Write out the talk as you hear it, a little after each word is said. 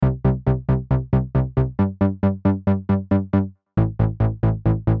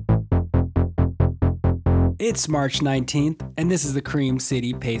It's March 19th, and this is the Cream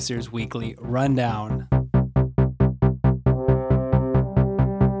City Pacers Weekly Rundown.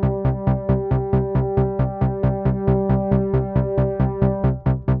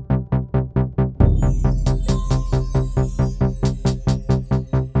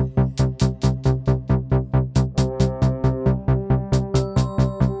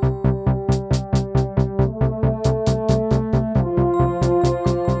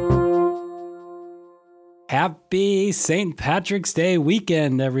 Happy St. Patrick's Day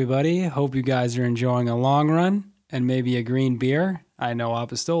weekend, everybody. Hope you guys are enjoying a long run and maybe a green beer. I know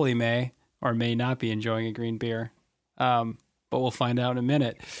Apostoli may or may not be enjoying a green beer, but we'll find out in a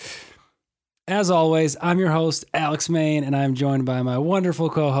minute. As always, I'm your host, Alex Main, and I'm joined by my wonderful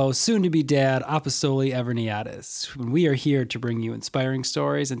co-host, soon-to-be dad, Apostoli Everniadis. We are here to bring you inspiring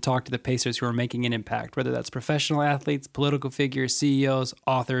stories and talk to the Pacers who are making an impact, whether that's professional athletes, political figures, CEOs,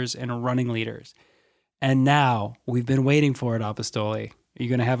 authors, and running leaders. And now, we've been waiting for it, Apostoli. Are you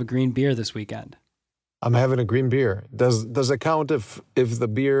going to have a green beer this weekend? I'm having a green beer. Does it count if the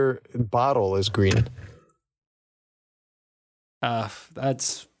beer bottle is green?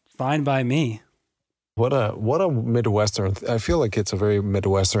 That's fine by me. What a Midwestern. I feel like it's a very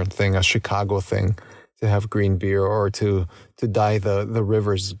Midwestern thing, a Chicago thing, to have green beer or to dye the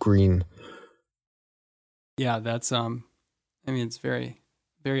rivers green. Yeah, that's it's very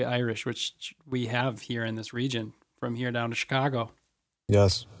very Irish, which we have here in this region, from here down to Chicago.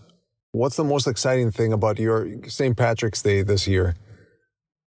 Yes. What's the most exciting thing about your St. Patrick's Day this year?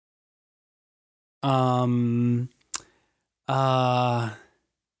 On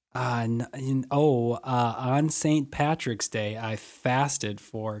St. Patrick's Day, I fasted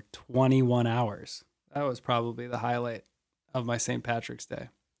for 21 hours. That was probably the highlight of my St. Patrick's Day.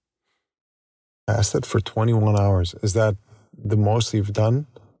 Fasted for 21 hours. Is that the most you've done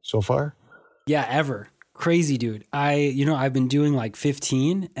so far? Yeah, ever. Crazy, dude. I've been doing like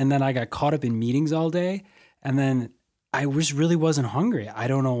 15, and then I got caught up in meetings all day, and then I just really wasn't hungry. I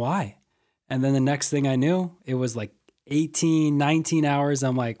don't know why. And then the next thing I knew, it was like 18, 19 hours.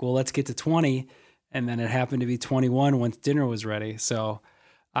 I'm like, well, let's get to 20. And then it happened to be 21 once dinner was ready. So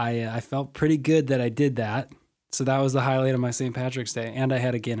I felt pretty good that I did that. So that was the highlight of my St. Patrick's Day. And I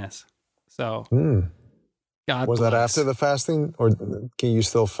had a Guinness. So God was bless. that after the fasting, or can you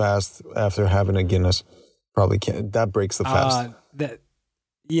still fast after having a Guinness? Probably can't. That breaks the fast.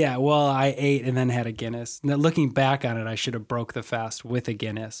 I ate and then had a Guinness. Now, looking back on it, I should have broke the fast with a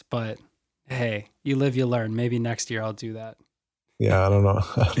Guinness. But hey, you live, you learn. Maybe next year I'll do that. Yeah, I don't know.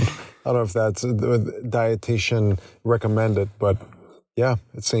 I don't know if that's the dietitian recommended, but yeah,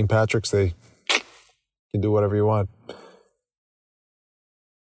 it's St. Patrick's Day. You can do whatever you want.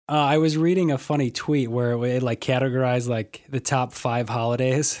 I was reading a funny tweet where it like categorized like the top 5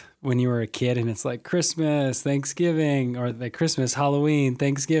 holidays when you were a kid, and it's like Christmas, Thanksgiving, or like Christmas, Halloween,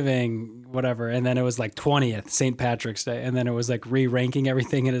 Thanksgiving, whatever. And then it was like 20th, St. Patrick's Day. And then it was like re-ranking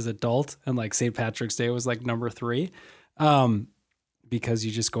everything as adult, and like St. Patrick's Day was like number 3 because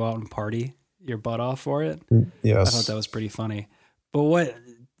you just go out and party your butt off for it. Yes. I thought that was pretty funny. But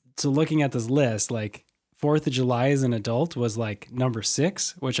so looking at this list, like 4th of July as an adult was like number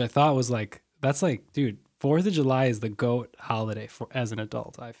 6, which I thought was like, that's like, dude, 4th of July is the GOAT holiday as an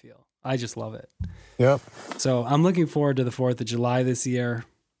adult, I feel. I just love it. Yep. So I'm looking forward to the 4th of July this year,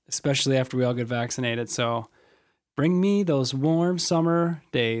 especially after we all get vaccinated. So bring me those warm summer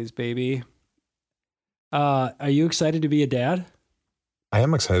days, baby. Are you excited to be a dad? I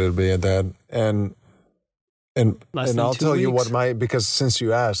am excited to be a dad. And I'll tell you what because since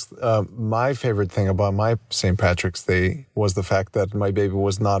you asked, my favorite thing about my St. Patrick's Day was the fact that my baby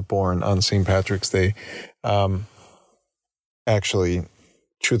was not born on St. Patrick's Day. Actually,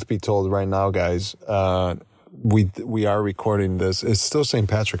 truth be told, right now, guys, we are recording this. It's still St.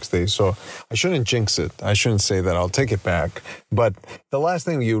 Patrick's Day, so I shouldn't jinx it. I shouldn't say that. I'll take it back. But the last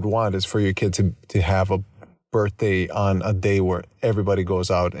thing you'd want is for your kid to have a birthday on a day where everybody goes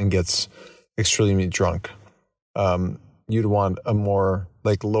out and gets extremely drunk. You'd want a more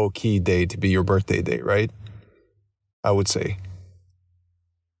like low-key day to be your birthday day, right? I would say.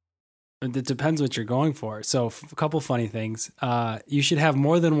 It depends what you're going for. So a couple funny things. You should have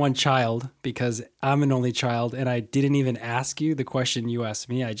more than one child, because I'm an only child and I didn't even ask you the question you asked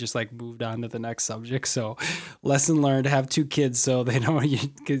me. I just like moved on to the next subject. So lesson learned, have 2 kids so they don't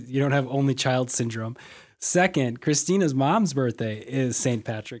you don't have only child syndrome. Second, Christina's mom's birthday is St.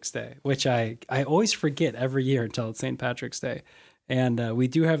 Patrick's Day, which I always forget every year until it's St. Patrick's Day. And we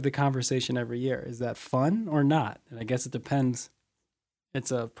do have the conversation every year. Is that fun or not? And I guess it depends.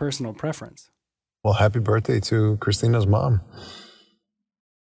 It's a personal preference. Well, happy birthday to Christina's mom.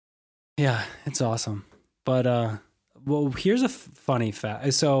 Yeah, it's awesome. But well, here's a funny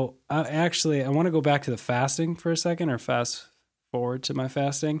fact. So actually, I want to go back to the fasting for a second, or fast forward to my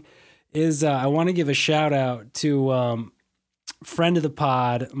fasting. I want to give a shout out to friend of the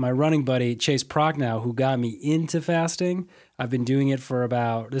pod, my running buddy Chase Prochnow, who got me into fasting. I've been doing it for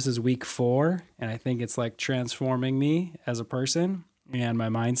this is week 4, and I think it's like transforming me as a person and my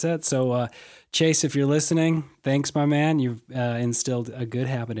mindset. So Chase, if you're listening, thanks, my man. You've instilled a good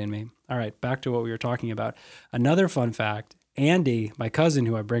habit in me. All right, back to what we were talking about. Another fun fact, Andy, my cousin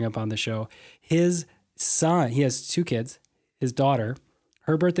who I bring up on the show, his son, he has 2 kids, his daughter,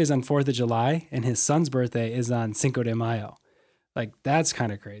 her birthday's on 4th of July, and his son's birthday is on Cinco de Mayo. Like, that's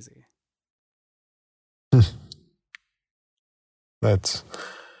kind of crazy. That's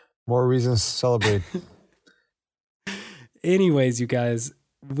more reasons to celebrate. Anyways, you guys,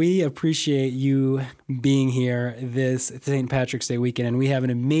 we appreciate you being here this St. Patrick's Day weekend, and we have an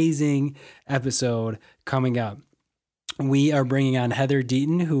amazing episode coming up. We are bringing on Heather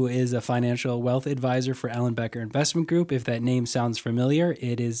Deaton, who is a financial wealth advisor for Ellenbecker Investment Group. If that name sounds familiar,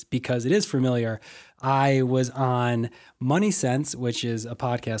 it is because it is familiar. I was on Money Sense, which is a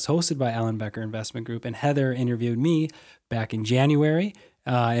podcast hosted by Ellenbecker Investment Group, and Heather interviewed me back in January,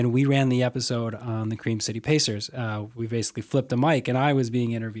 and we ran the episode on the Cream City Pacers. We basically flipped the mic, and I was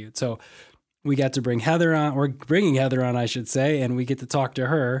being interviewed. So we got to bring Heather on, or bringing Heather on, I should say, and we get to talk to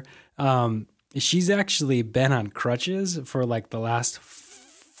her. She's actually been on crutches for like the last,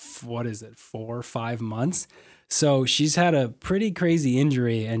 4 or 5 months. So she's had a pretty crazy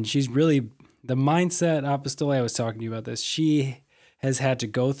injury, and she's really, the mindset, Apostoli, I was talking to you about this, she has had to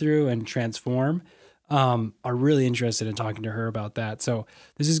go through and transform. Are really interested in talking to her about that. So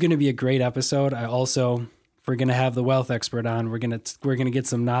this is going to be a great episode. If we're going to have the wealth expert on, we're going to get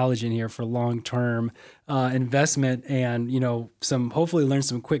some knowledge in here for long-term investment, and, hopefully learn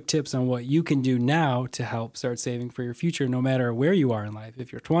some quick tips on what you can do now to help start saving for your future, no matter where you are in life.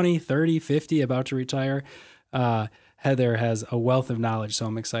 If you're 20, 30, 50, about to retire, Heather has a wealth of knowledge. So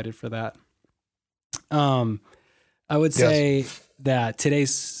I'm excited for that. I would say that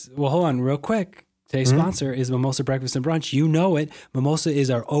hold on real quick. Today's sponsor is Mimosa Breakfast and Brunch. You know it. Mimosa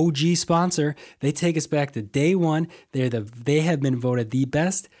is our OG sponsor. They take us back to day one. They have been voted the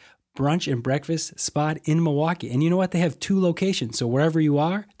best brunch and breakfast spot in Milwaukee. And you know what? They have 2 locations. So wherever you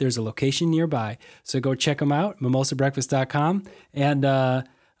are, there's a location nearby. So go check them out, mimosabreakfast.com. And I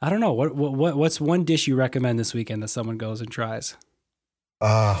don't know, what's one dish you recommend this weekend that someone goes and tries?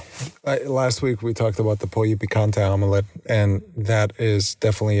 Last week we talked about the pollo picante omelet, and that is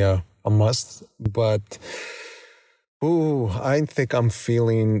definitely a must. But I think I'm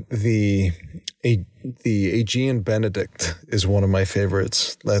feeling the Aegean Benedict is one of my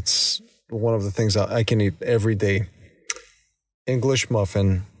favorites. That's one of the things I can eat every day. English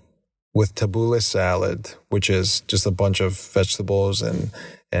muffin with tabbouleh salad, which is just a bunch of vegetables and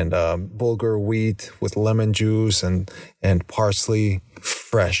bulgur wheat with lemon juice and parsley,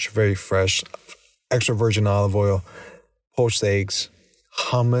 fresh, very fresh, extra virgin olive oil, poached eggs,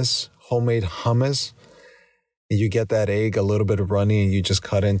 hummus, homemade hummus. You get that egg a little bit runny, and you just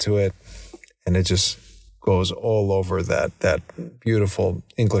cut into it, and it just goes all over that beautiful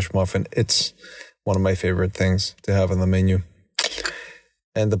English muffin. It's one of my favorite things to have on the menu.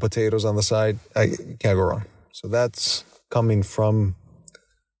 And the potatoes on the side, I can't go wrong. So that's coming from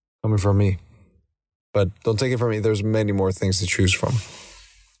me. But don't take it from me. There's many more things to choose from.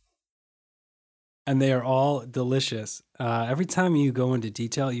 And they are all delicious. Every time you go into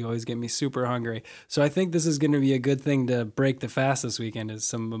detail, you always get me super hungry. So I think this is going to be a good thing to break the fast this weekend, is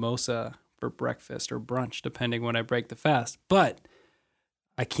some mimosa for breakfast or brunch, depending when I break the fast. But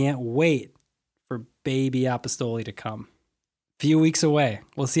I can't wait for baby Apostoli to come. Few weeks away.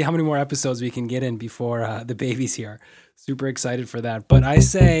 We'll see how many more episodes we can get in before the baby's here. Super excited for that. But I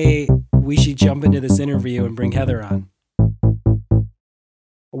say we should jump into this interview and bring Heather on.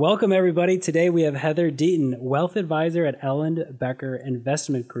 Welcome, everybody. Today we have Heather Deaton, wealth advisor at Ellenbecker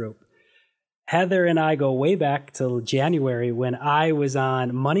Investment Group. Heather and I go way back till January when I was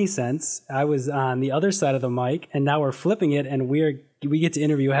on Money Sense. I was on the other side of the mic, and now we're flipping it, and we get to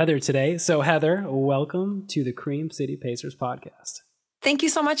interview Heather today. So Heather, welcome to the Cream City Pacers podcast. Thank you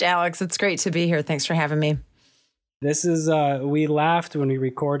so much, Alex. It's great to be here. Thanks for having me. This is, we laughed when we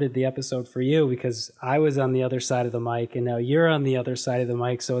recorded the episode for you because I was on the other side of the mic and now you're on the other side of the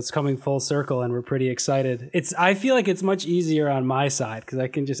mic. So it's coming full circle and we're pretty excited. I feel like it's much easier on my side because I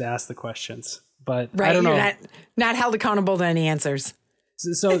can just ask the questions, but right, I don't know. You're not held accountable to any answers.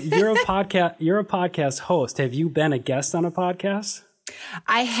 So you're a podcast host. Have you been a guest on a podcast?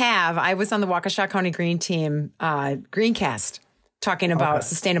 I have. I was on the Waukesha County Green Team, Greencast, talking about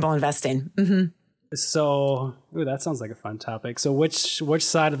sustainable investing. Mm-hmm. So, ooh, that sounds like a fun topic. So which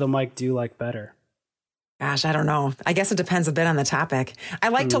side of the mic do you like better? Gosh, I don't know. I guess it depends a bit on the topic. I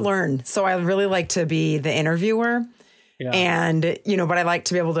like to learn. So I really like to be the interviewer. Yeah. And, but I like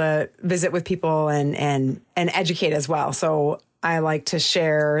to be able to visit with people and educate as well. So I like to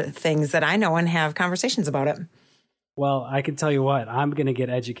share things that I know and have conversations about it. Well, I can tell you what, I'm going to get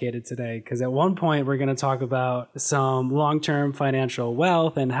educated today because at one point we're going to talk about some long-term financial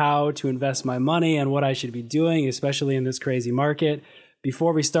wealth and how to invest my money and what I should be doing, especially in this crazy market.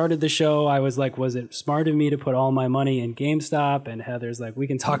 Before we started the show, I was like, was it smart of me to put all my money in GameStop? And Heather's like, we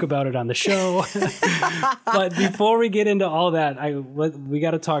can talk about it on the show. But before we get into all that, we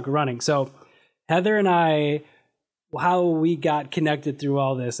got to talk running. So Heather and I, how we got connected through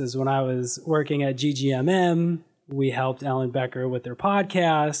all this is when I was working at GGMM. We helped Ellen Becker with their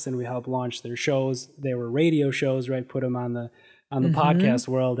podcast, and we helped launch their shows. They were radio shows, right? Put them on the podcast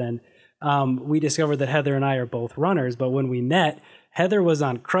world. And we discovered that Heather and I are both runners. But when we met, Heather was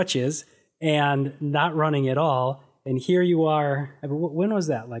on crutches and not running at all. And here you are. When was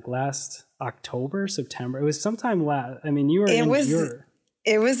that? Like last October, September? It was sometime last. I mean, you were It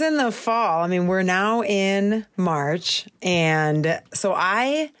was in the fall. I mean, we're now in March. And so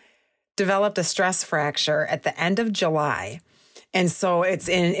I developed a stress fracture at the end of July. And so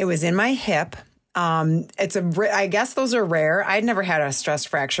it was in my hip. I guess those are rare. I'd never had a stress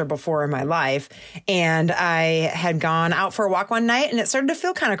fracture before in my life. And I had gone out for a walk one night and it started to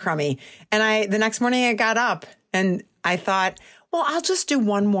feel kind of crummy. And the next morning I got up and I thought, well, I'll just do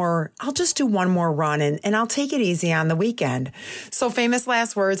one more run and I'll take it easy on the weekend. So famous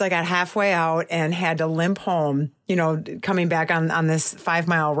last words, I got halfway out and had to limp home, coming back on this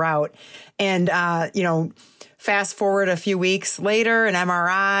 5-mile route. And, fast forward a few weeks later, an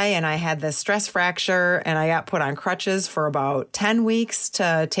MRI, and I had this stress fracture and I got put on crutches for about 10 weeks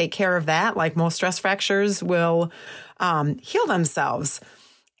to take care of that. Like most stress fractures will heal themselves.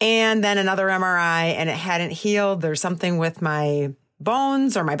 And then another MRI and it hadn't healed. There's something with my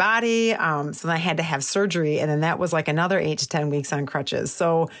bones or my body. So then I had to have surgery. And then that was like another 8 to 10 weeks on crutches.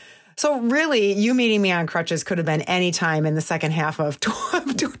 So really, you meeting me on crutches could have been any time in the second half of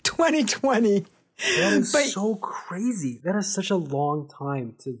 2020. That is so crazy. That is such a long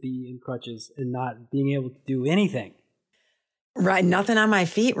time to be in crutches and not being able to do anything. Right. Nothing on my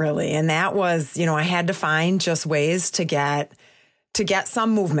feet, really. And that was, I had to find just ways to get some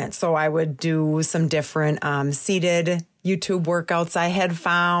movement. So I would do some different seated YouTube workouts I had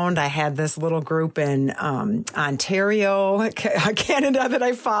found. I had this little group in Ontario, Canada that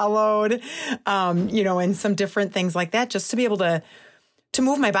I followed, and some different things like that just to be able to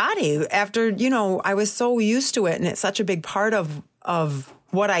move my body after, I was so used to it. And it's such a big part of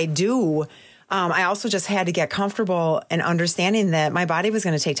what I do. I also just had to get comfortable and understanding that my body was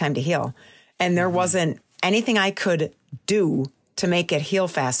going to take time to heal. And there wasn't anything I could do to make it heal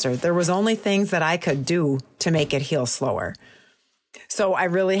faster. There was only things that I could do to make it heal slower. So I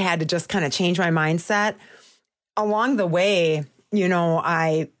really had to just kind of change my mindset. Along the way,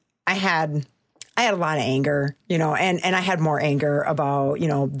 I had a lot of anger, and I had more anger about,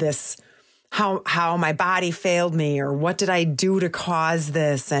 this, how my body failed me or what did I do to cause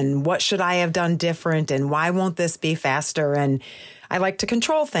this and what should I have done different and why won't this be faster? And I like to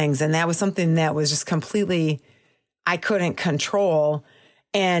control things. And that was something that was just completely, I couldn't control.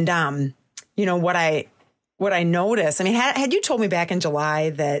 And, what I noticed, I mean, had you told me back in July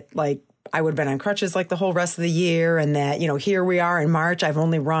that I would have been on crutches like the whole rest of the year and that, here we are in March, I've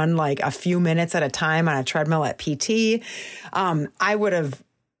only run like a few minutes at a time on a treadmill at PT. I would have,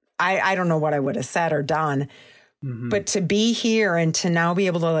 I don't know what I would have said or done, but to be here and to now be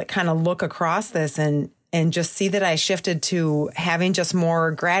able to kind of look across this and just see that I shifted to having just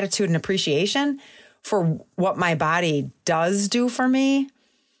more gratitude and appreciation for what my body does do for me.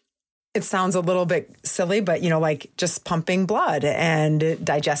 It sounds a little bit silly, but, just pumping blood and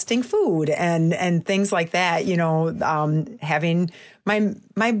digesting food and things like that, having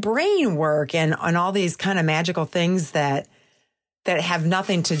my brain work and all these kind of magical things that have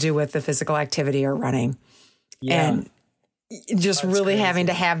nothing to do with the physical activity or running. Yeah. And just That's really crazy. Having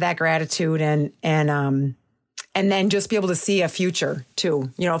to have that gratitude and then just be able to see a future too,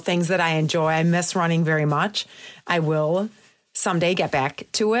 things that I enjoy. I miss running very much. I will someday get back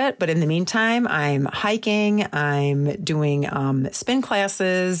to it. But in the meantime, I'm hiking, I'm doing spin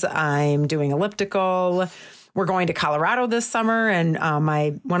classes, I'm doing elliptical. We're going to Colorado this summer. And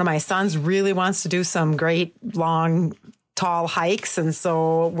one of my sons really wants to do some great long, tall hikes. And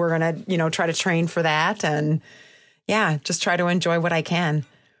so we're going to, try to train for that. And yeah, just try to enjoy what I can.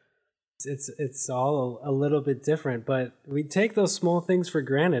 It's all a little bit different, but we take those small things for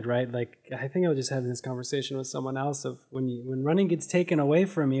granted, right? Like I think I was just having this conversation with someone else of when running gets taken away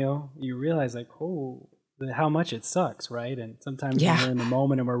from you, you realize like, oh, how much it sucks, right? And sometimes when we're in the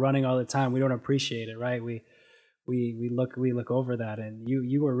moment and we're running all the time, we don't appreciate it, right? We look over that, and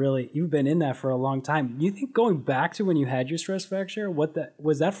you've been in that for a long time. You think going back to when you had your stress fracture,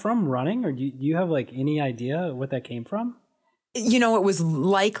 was that from running, or do you have like any idea what that came from? It was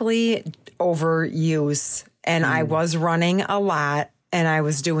likely overuse, and I was running a lot, and I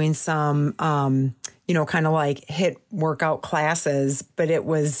was doing some, kind of like HIIT workout classes, but it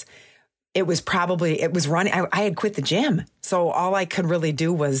was running. I had quit the gym. So all I could really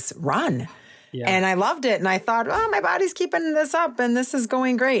do was run. Yeah. And I loved it. And I thought, oh, my body's keeping this up and this is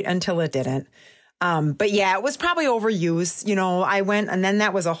going great, until it didn't. But yeah, it was probably overuse. I went, and then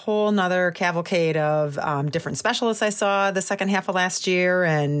that was a whole nother cavalcade of different specialists I saw the second half of last year,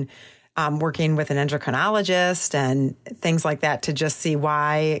 and working with an endocrinologist and things like that to just see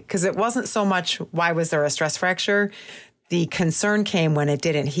why, because it wasn't so much why was there a stress fracture. The concern came when it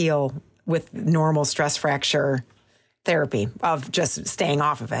didn't heal with normal stress fracture therapy of just staying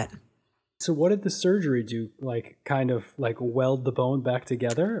off of it. So what did the surgery do? Like kind of like weld the bone back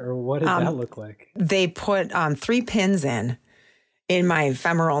together, or what did that look like? They put 3 pins in my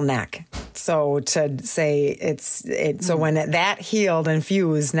femoral neck. So to say so when that healed and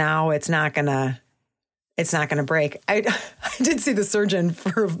fused, now it's not gonna break. I did see the surgeon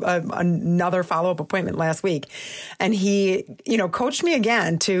for another follow-up appointment last week, and he, coached me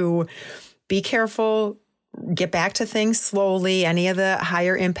again to be careful, get back to things slowly, any of the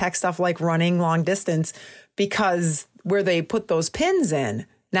higher impact stuff like running long distance, because where they put those pins in,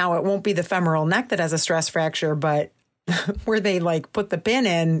 now it won't be the femoral neck that has a stress fracture, but where they like put the pin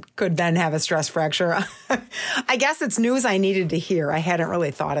in could then have a stress fracture. I guess it's news I needed to hear. I hadn't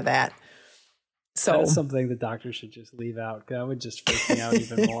really thought of that. So that's something the doctor should just leave out. That would just freak me out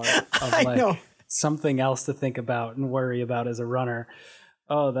even more. I know. Something else to think about and worry about as a runner.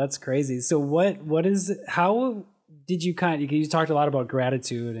 Oh, that's crazy. So how did you you talked a lot about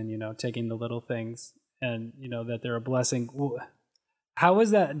gratitude and, taking the little things and, that they're a blessing. How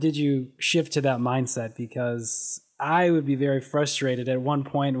was that? Did you shift to that mindset? Because I would be very frustrated at one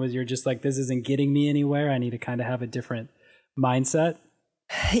point was you're just like, this isn't getting me anywhere. I need to kind of have a different mindset.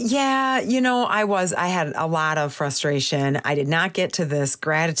 Yeah. I had a lot of frustration. I did not get to this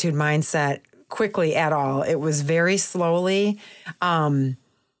gratitude mindset quickly at all. It was very slowly. I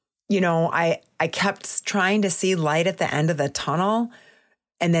kept trying to see light at the end of the tunnel.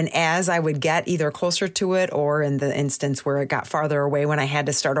 And then as I would get either closer to it, or in the instance where it got farther away when I had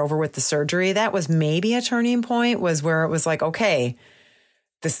to start over with the surgery, that was maybe a turning point, was where it was like, okay,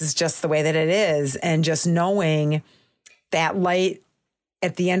 this is just the way that it is. And just knowing that light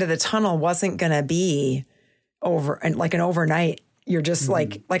at the end of the tunnel wasn't going to be over and like an overnight. You're just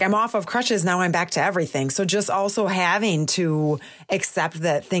like I'm off of crutches. Now I'm back to everything. So just also having to accept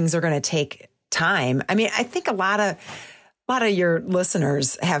that things are going to take time. I mean, I think a lot of your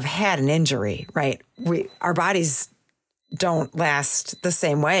listeners have had an injury, right? Our bodies don't last the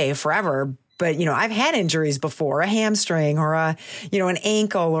same way forever. But, I've had injuries before, a hamstring or an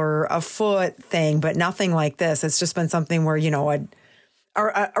ankle or a foot thing, but nothing like this. It's just been something where,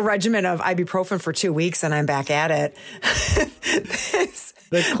 a regimen of ibuprofen for 2 weeks and I'm back at it.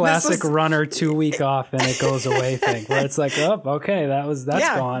 The classic runner 2 week off and it goes away thing, where it's like, oh, okay, that's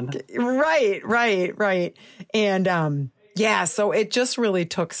gone. Right. And so it just really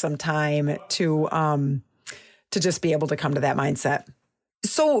took some time to just be able to come to that mindset.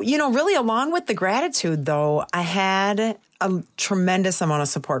 So, really along with the gratitude though, I had a tremendous amount of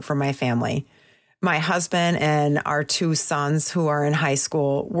support from my family. My husband and our 2 sons who are in high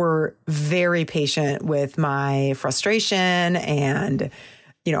school were very patient with my frustration. And,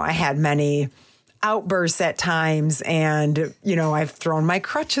 I had many outbursts at times, and, I've thrown my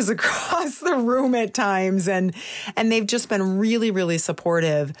crutches across the room at times, and they've just been really, really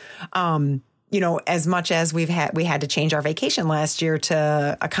supportive. As much as we had to change our vacation last year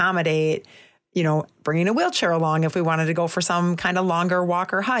to accommodate, bringing a wheelchair along if we wanted to go for some kind of longer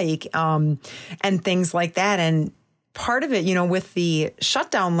walk or hike, and things like that. And part of it, with the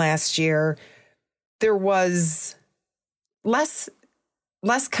shutdown last year, there was less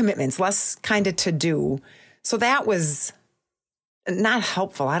commitments, less kind of to do. So that was not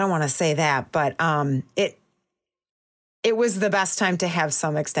helpful. I don't want to say that, but it was the best time to have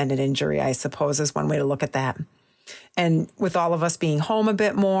some extended injury, I suppose, is one way to look at that. And with all of us being home a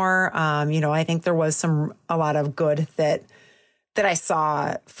bit more, I think there was a lot of good that I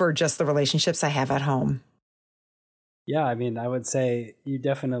saw for just the relationships I have at home. Yeah, I mean, I would say you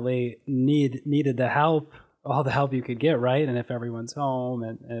definitely needed the help, all the help you could get, right? And if everyone's home,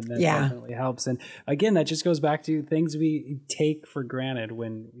 and that definitely helps. And again, that just goes back to things we take for granted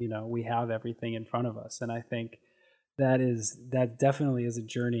when, we have everything in front of us. And I think that definitely is a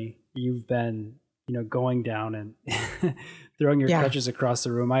journey you've been, going down and throwing your crutches across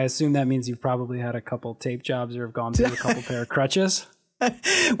the room. I assume that means you've probably had a couple tape jobs or have gone through a couple pair of crutches.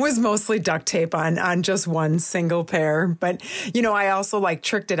 Was mostly duct tape on just one single pair. But, I also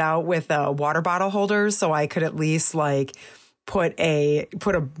tricked it out with a water bottle holder so I could at least I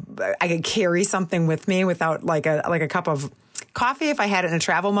could carry something with me without like a cup of coffee. If I had it in a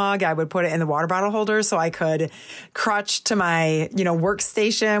travel mug, I would put it in the water bottle holder so I could crutch to my,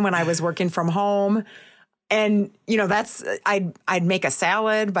 workstation when I was working from home. And, I'd make a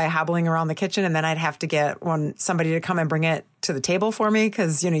salad by hobbling around the kitchen, and then I'd have to get somebody to come and bring it to the table for me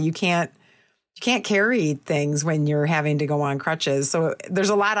because, you can't carry things when you're having to go on crutches. So there was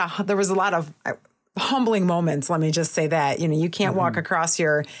a lot of humbling moments. Let me just say that, you can't walk across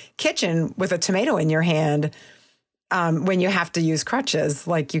your kitchen with a tomato in your hand when you have to use crutches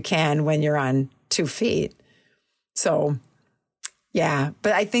like you can when you're on 2 feet. So, yeah,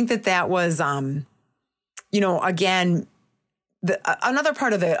 but I think that was, again, another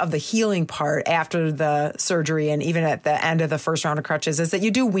part of the healing part after the surgery and even at the end of the first round of crutches is that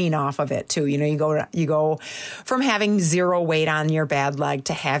you do wean off of it too. You go from having 0 weight on your bad leg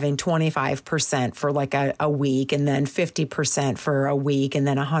to having 25% for like a week, and then 50% for a week, and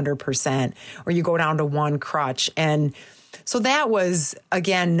then 100%, or you go down to 1 crutch. And so that was,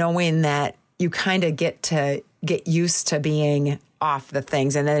 again, knowing that you kind of get used to being off the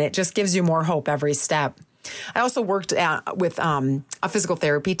things, and then it just gives you more hope every step. I also worked with a physical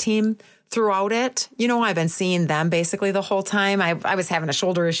therapy team throughout it. I've been seeing them basically the whole time. I was having a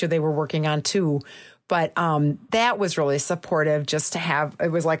shoulder issue they were working on too, but that was really supportive just to have.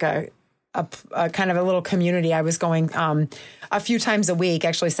 It was like a kind of a little community. I was going a few times a week,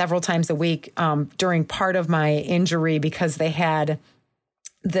 actually several times a week during part of my injury, because they had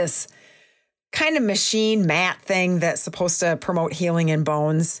this kind of machine mat thing that's supposed to promote healing in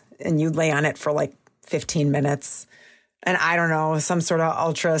bones, and you lay on it for like 15 minutes. And I don't know, some sort of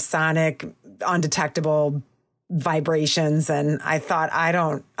ultrasonic, undetectable vibrations. And I thought,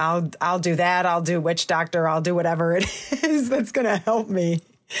 I'll do that. I'll do witch doctor. I'll do whatever it is that's going to help me.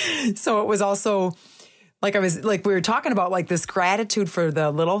 So it was also we were talking about like this gratitude for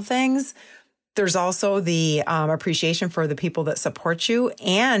the little things. There's also the appreciation for the people that support you,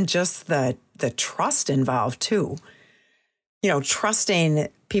 and just the trust involved too. Trusting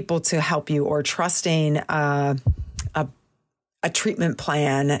people to help you, or trusting a treatment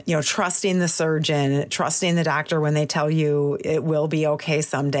plan, trusting the surgeon, trusting the doctor when they tell you it will be okay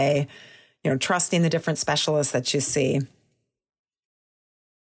someday, trusting the different specialists that you see.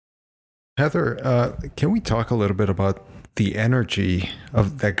 Heather, can we talk a little bit about the energy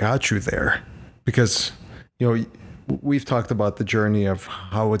that got you there? Because, we've talked about the journey of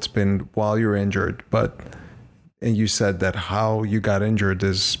how it's been while you're injured, and you said that how you got injured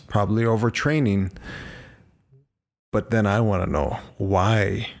is probably overtraining. But then I want to know,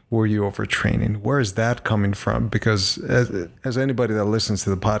 why were you overtraining? Where is that coming from? Because as anybody that listens to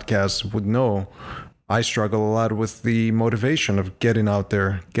the podcast would know, I struggle a lot with the motivation of getting out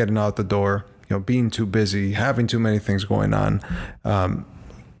there, getting out the door, being too busy, having too many things going on.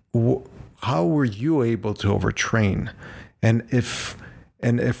 How were you able to overtrain? And if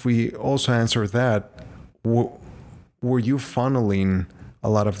we also answer that, were you funneling a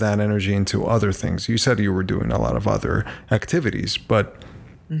lot of that energy into other things? You said you were doing a lot of other activities, but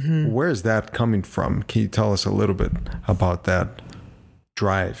where is that coming from? Can you tell us a little bit about that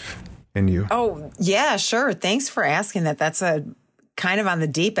drive in you? Oh, yeah, sure. Thanks for asking that. That's a kind of on the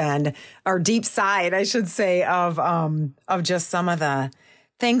deep end, or deep side, I should say, of just some of the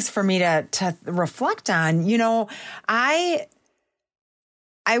things for me to reflect on. I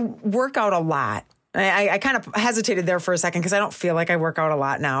work out a lot. I kind of hesitated there for a second because I don't feel like I work out a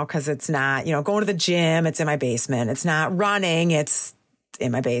lot now, because it's not, going to the gym, it's in my basement. It's not running, it's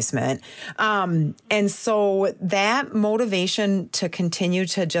in my basement. And so that motivation to continue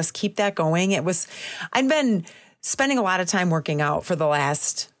to just keep that going, I'd been spending a lot of time working out for the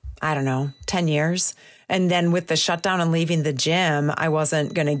last, 10 years. And then with the shutdown and leaving the gym, I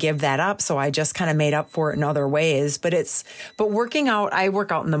wasn't going to give that up. So I just kind of made up for it in other ways. But working out, I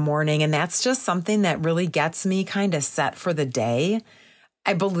work out in the morning, and that's just something that really gets me kind of set for the day.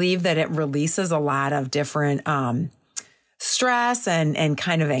 I believe that it releases a lot of different stress and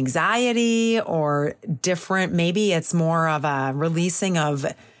kind of anxiety, or different, maybe it's more of a releasing of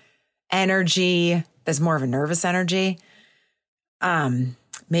energy that's more of a nervous energy.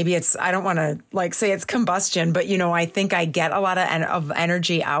 Maybe it's, I don't want to like say it's combustion, but I think I get a lot of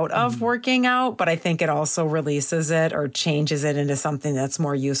energy out of working out, but I think it also releases it or changes it into something that's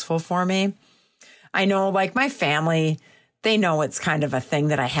more useful for me. I know like my family, they know it's kind of a thing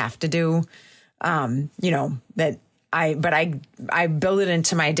that I have to do. But I build it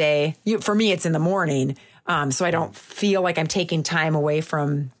into my day. For me, it's in the morning. So I don't feel like I'm taking time away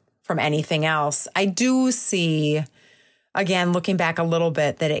from anything else. I do see, again, looking back a little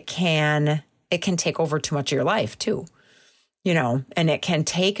bit, that it can take over too much of your life too, and it can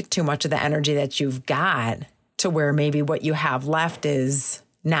take too much of the energy that you've got to where maybe what you have left is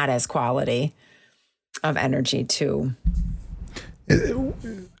not as quality of energy too.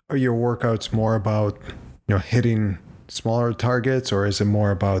 Are your workouts more about, hitting smaller targets, or is it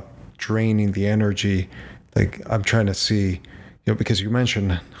more about draining the energy? Like I'm trying to see, because you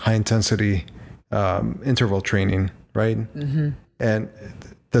mentioned high intensity interval training, right? Mm-hmm. And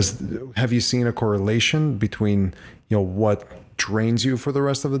have you seen a correlation between, what drains you for the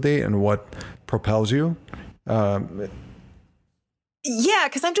rest of the day and what propels you? Yeah,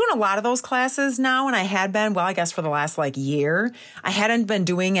 because I'm doing a lot of those classes now, and I had been, I guess for the last year. I hadn't been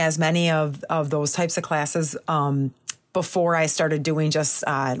doing as many of those types of classes before I started doing just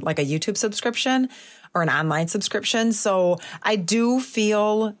like a YouTube subscription or an online subscription. So I do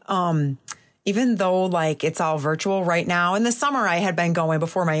feel, even though it's all virtual right now, in the summer I had been going,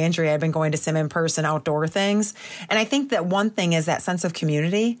 before my injury, I'd been going to some in-person outdoor things. And I think that one thing is that sense of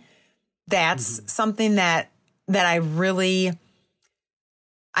community. That's something that I really,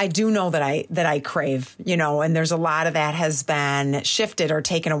 I do know that I crave, and there's a lot of that has been shifted or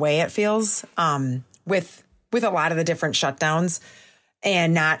taken away, it feels, with a lot of the different shutdowns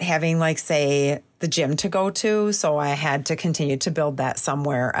and not having say the gym to go to. So I had to continue to build that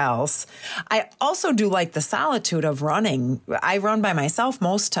somewhere else. I also do like the solitude of running. I run by myself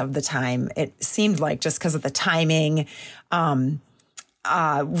most of the time. It seemed like, just because of the timing, from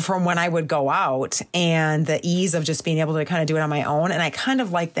when I would go out and the ease of just being able to kind of do it on my own. And I kind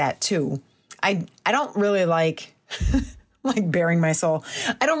of like that too. I don't really like bearing my soul.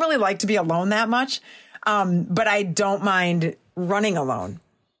 I don't really like to be alone that much. But I don't mind running alone,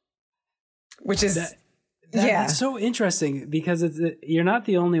 which is, That's so interesting, because you're not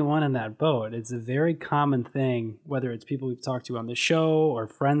the only one in that boat. It's a very common thing, whether it's people we've talked to on the show or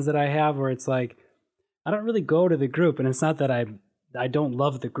friends that I have, where it's I don't really go to the group, and it's not that I don't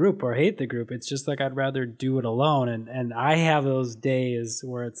love the group or hate the group. It's just I'd rather do it alone. And I have those days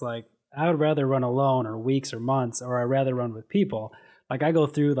where it's I would rather run alone, or weeks or months, or I'd rather run with people. I go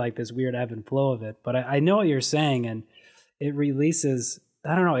through this weird ebb and flow of it, but I know what you're saying, and it releases,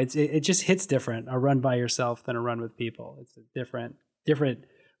 I don't know, it just hits different, a run by yourself than a run with people. It's a different,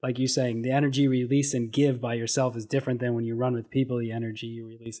 like you saying, the energy release and give by yourself is different than when you run with people, the energy you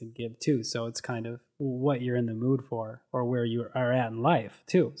release and give too. So it's kind of what you're in the mood for, or where you are at in life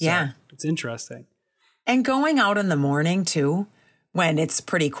too. So yeah. It's interesting. And going out in the morning too, when it's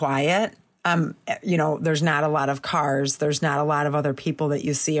pretty quiet, there's not a lot of cars. There's not a lot of other people that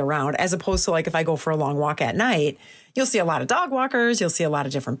you see around, as opposed to if I go for a long walk at night, you'll see a lot of dog walkers. You'll see a lot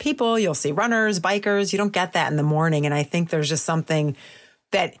of different people. You'll see runners, bikers. You don't get that in the morning. And I think there's just something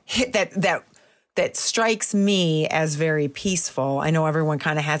that strikes me as very peaceful. I know everyone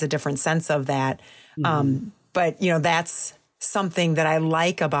kind of has a different sense of that. But that's something that I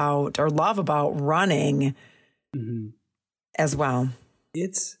like about, or love about, running as well.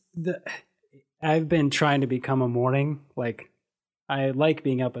 I've been trying to become a morning, I like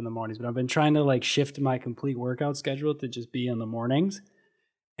being up in the mornings, but I've been trying to shift my complete workout schedule to just be in the mornings.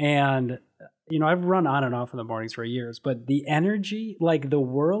 And, I've run on and off in the mornings for years, but the energy, the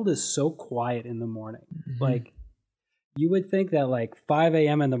world is so quiet in the morning. You would think that 5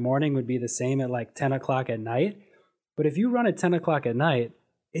 a.m. in the morning would be the same at 10 o'clock at night. But if you run at 10 o'clock at night,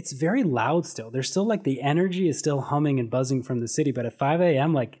 it's very loud still. There's still the energy is still humming and buzzing from the city. But at 5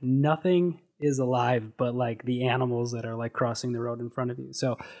 a.m., nothing is alive but the animals that are crossing the road in front of you.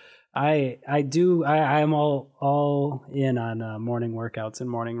 So I am all in on morning workouts and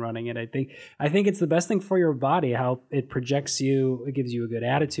morning running. And I think it's the best thing for your body, how it projects you. It gives you a good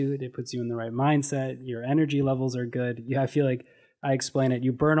attitude. It puts you in the right mindset. Your energy levels are good. I feel I explain it.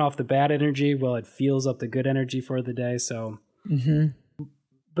 You burn off the bad energy while it fuels up the good energy for the day. So,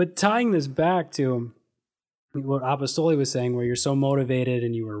 but tying this back to what Apostoli was saying, where you're so motivated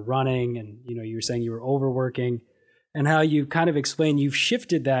and you were running, and you were saying you were overworking, and how you kind of explained you've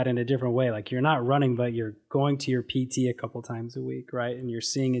shifted that in a different way. You're not running, but you're going to your PT a couple times a week, right? And you're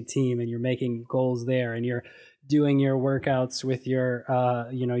seeing a team, and you're making goals there, and you're doing your workouts with your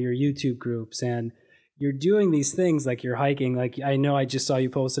your YouTube groups, and you're doing these things like you're hiking. Like I know I just saw you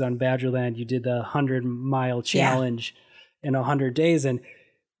posted on Badgerland. You did the 100-mile challenge in 100 days, and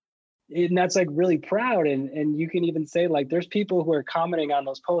that's like really proud. And you can even say like, there's people who are commenting on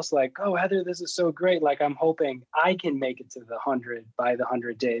those posts like, oh, Heather, this is so great. Like, I'm hoping I can make it to the 100 by the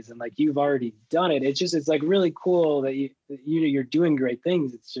 100 days. And like, you've already done it. It's like really cool that you're doing great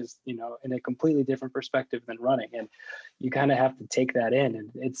things. It's just, in a completely different perspective than running. And you kind of have to take that in,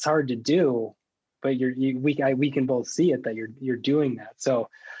 and it's hard to do, but we can both see it that you're doing that. So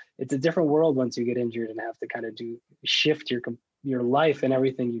it's a different world once you get injured and have to kind of shift your life and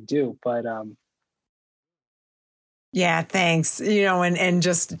everything you do. But yeah, thanks. And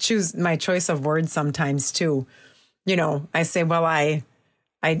just choose my choice of words sometimes too. I say, well, I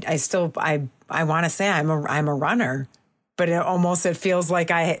still want to say I'm a runner, but it feels like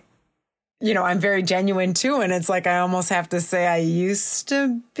I'm very genuine too. And it's like, I almost have to say I used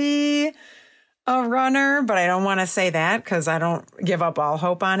to be a runner, but I don't want to say that because I don't give up all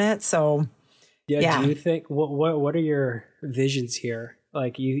hope on it. So yeah. Do you think, what are your visions here?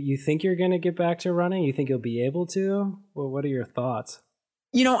 Like you think you're going to get back to running? You think you'll be able to? Well, what are your thoughts?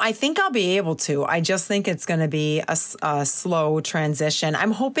 I think I'll be able to. I just think it's going to be a slow transition.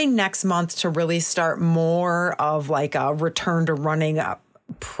 I'm hoping next month to really start more of like a return to running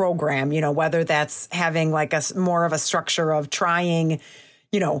program, whether that's having like more of a structure of trying,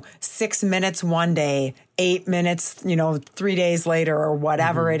 6 minutes one day, 8 minutes, 3 days later or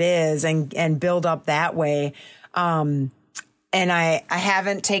whatever it is, and build up that way. And I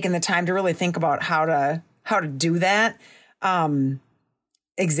haven't taken the time to really think about how to do that.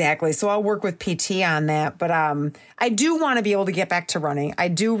 Exactly. So I'll work with PT on that. But I do want to be able to get back to running. I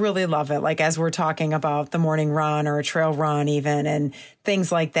do really love it. Like as we're talking about the morning run or a trail run even and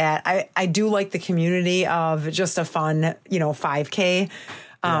things like that. I do like the community of just a fun, 5K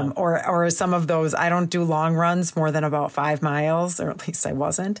or some of those. I don't do long runs more than about 5 miles, or at least I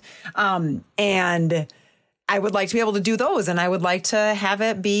wasn't. And I would like to be able to do those. And I would like to have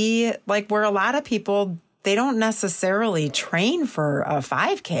it be like where a lot of people, they don't necessarily train for a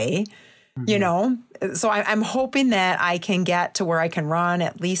 5K, So I'm hoping that I can get to where I can run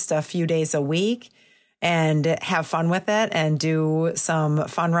at least a few days a week and have fun with it and do some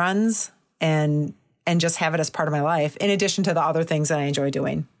fun runs and just have it as part of my life, in addition to the other things that I enjoy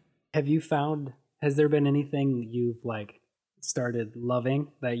doing. Has there been anything you've like started loving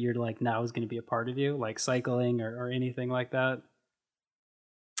that you're like now is going to be a part of you, like cycling or anything like that?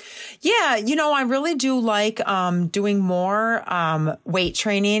 Yeah, I really do like doing more weight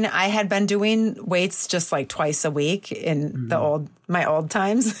training. I had been doing weights just like twice a week in my old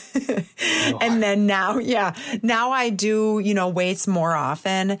times. And then now I do, weights more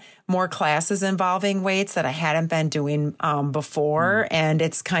often, more classes involving weights that I hadn't been doing before. And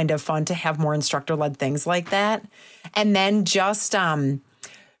it's kind of fun to have more instructor-led things like that. And then just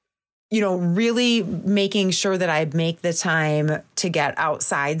really making sure that I make the time to get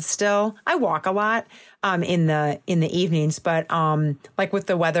outside still. I walk a lot in the evenings, but like with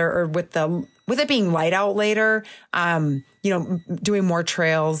the weather or with it being light out later, doing more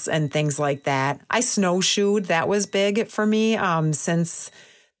trails and things like that. I snowshoed. That was big for me. Since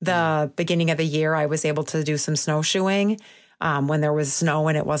the beginning of the year, I was able to do some snowshoeing when there was snow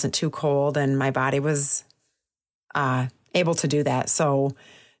and it wasn't too cold, and my body was able to do that. So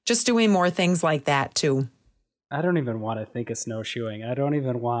just doing more things like that too. I don't even want to think of snowshoeing. I don't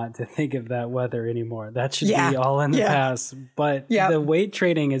even want to think of that weather anymore. That should be all in the past. But the weight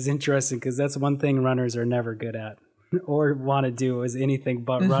training is interesting because that's one thing runners are never good at or want to do is anything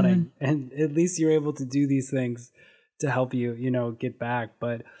but running. And at least you're able to do these things to help you, get back.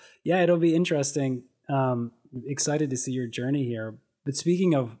 But yeah, it'll be interesting. Excited to see your journey here. But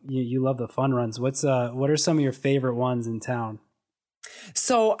speaking of, you love the fun runs. What are some of your favorite ones in town?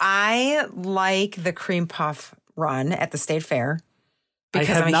 So I like the Cream Puff run at the State Fair. I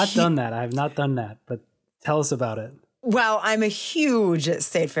have not done that, but tell us about it. Well, I'm a huge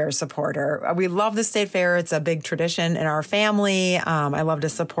State Fair supporter. We love the State Fair. It's a big tradition in our family. I love to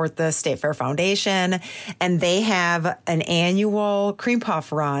support the State Fair Foundation, and they have an annual Cream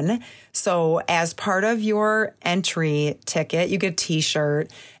Puff run. So as part of your entry ticket, you get a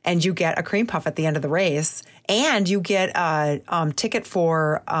T-shirt and you get a Cream Puff at the end of the race, and you get a ticket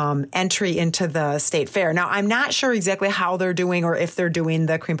for entry into the State Fair. Now, I'm not sure exactly how they're doing or if they're doing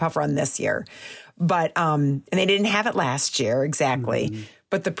the Cream Puff run this year. But, and they didn't have it last year exactly,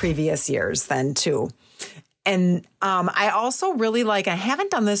 but the previous years then too. And I also really like, I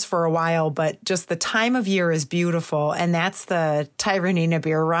haven't done this for a while, but just the time of year is beautiful. And that's the Tyranina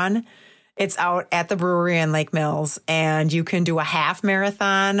Beer Run It's out at the brewery in Lake Mills, and you can do a half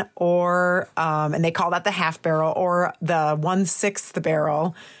marathon or, and they call that the half barrel or the 1/6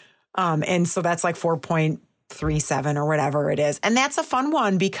 barrel. And so that's like 4.37 or whatever it is. And that's a fun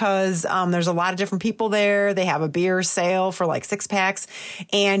one because there's a lot of different people there. They have a beer sale for like 6-packs,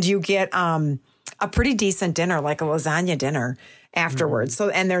 and you get a pretty decent dinner, like a lasagna dinner afterwards. So,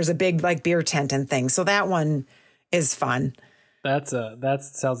 and there's a big like beer tent and things. So that one is fun. That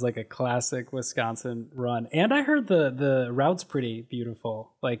sounds like a classic Wisconsin run. And I heard the route's pretty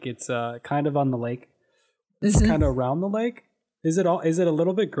beautiful. Like it's kind of on the lake. It's kind of around the lake. Is it a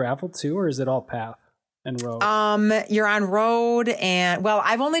little bit gravel too, or is it all path and road? You're on road, and well,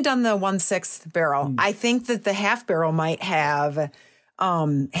 I've only done the 1/6 barrel. I think that the half barrel might have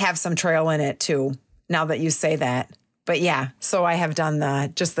some trail in it too, now that you say that. But yeah, so I have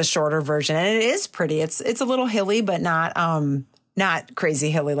done just the shorter version, and it is pretty. It's a little hilly, but not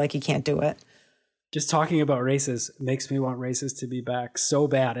crazy hilly like you can't do it. Just talking about races makes me want races to be back so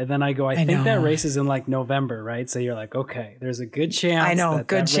bad. And then I think know. that race is in like November, right? So you're like, okay, there's a good chance I know,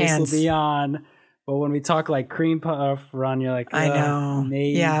 that race will be on. But when we talk like cream puff run, you're like, I know,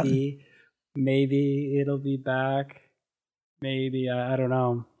 maybe it'll be back. Maybe, I don't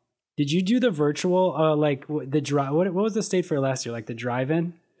know. Did you do the virtual, like the drive? What was the state fair last year? Like the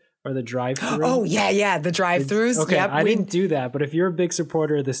drive-in or the drive-through? Oh yeah, the drive-throughs. Okay, yep, I didn't do that, but if you're a big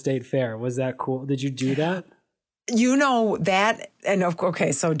supporter of the state fair, was that cool? Did you do that? You know that, and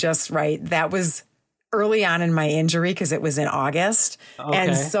okay, so just right, that was early on in my injury because it was in August,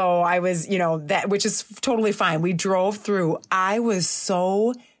 and so I was, that, which is totally fine. We drove through. I was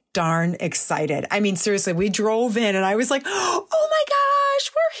so darn excited. I mean, seriously, we drove in, and I was like, oh my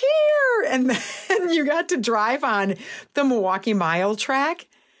gosh, we're here! And then you got to drive on the Milwaukee Mile track.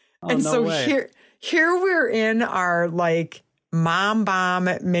 And so here we're in our like mom bomb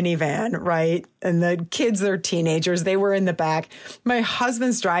minivan, right? And the kids, they're teenagers. They were in the back. My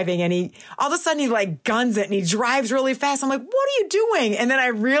husband's driving, and all of a sudden he like guns it and he drives really fast. I'm like, what are you doing? And then I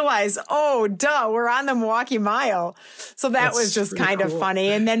realized, oh, duh, we're on the Milwaukee Mile. So that was just kind of funny.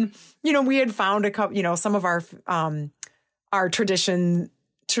 And then, we had found a couple, some of our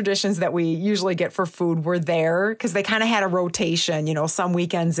traditions that we usually get for food were there because they kind of had a rotation. Some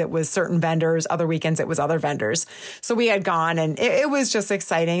weekends it was certain vendors, other weekends it was other vendors. So we had gone, and it was just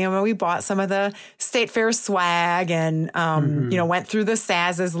exciting. And we bought some of the State Fair swag and, went through the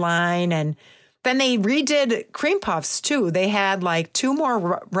Saz's line. And then they redid cream puffs too. They had like 2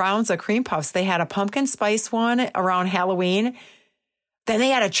 more rounds of cream puffs. They had a pumpkin spice one around Halloween. Then they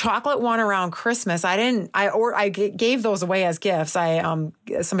had a chocolate one around Christmas. I gave those away as gifts.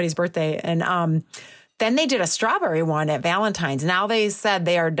 Somebody's birthday. And then they did a strawberry one at Valentine's. Now they said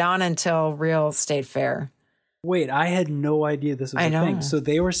they are done until real State Fair. Wait, I had no idea this was a thing. So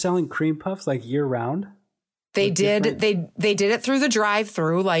they were selling cream puffs like year round? They did. They did it through the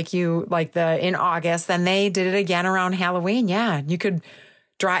drive-through in August. Then they did it again around Halloween. Yeah, you could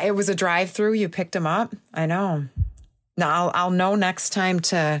drive. It was a drive-through. You picked them up. I know. Now I'll know next time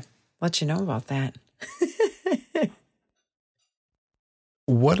to let you know about that.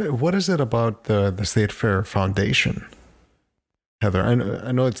 What is it about the State Fair Foundation, Heather?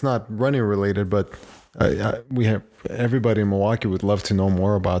 I know it's not running related, but we have everybody in Milwaukee would love to know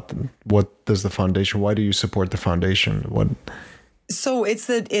more about what does the foundation. Why do you support the foundation? What? So it's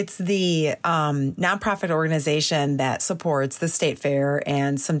the nonprofit organization that supports the State Fair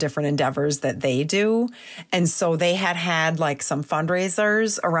and some different endeavors that they do. And so they had like some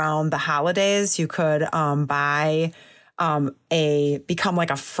fundraisers around the holidays. You could become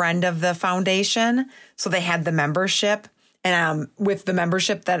like a friend of the foundation. So they had the membership. And with the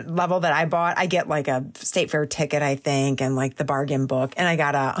membership level that I bought, I get like a State Fair ticket, I think, and like the bargain book. And I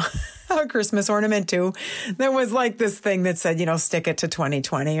got a Christmas ornament too. There was like this thing that said, stick it to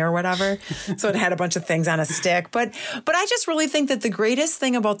 2020 or whatever. So it had a bunch of things on a stick. But I just really think that the greatest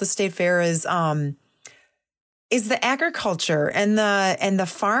thing about the State Fair is the agriculture and the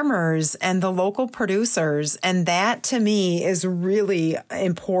farmers and the local producers. And that to me is really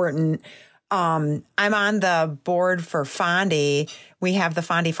important. I'm on the board for Fondy. We have the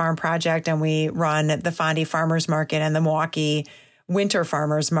Fondy Farm Project, and we run the Fondy Farmers Market and the Milwaukee Winter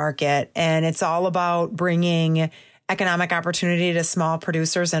Farmers Market. And it's all about bringing economic opportunity to small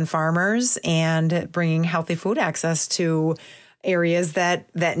producers and farmers and bringing healthy food access to areas that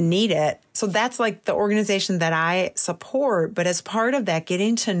need it. So that's like the organization that I support. But as part of that,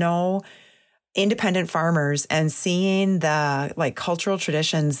 getting to know independent farmers and seeing the like cultural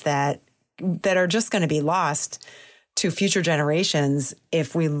traditions that are just going to be lost to future generations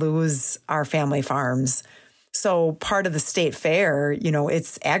if we lose our family farms. So part of the state fair,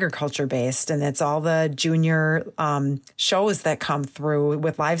 it's agriculture based, and it's all the junior shows that come through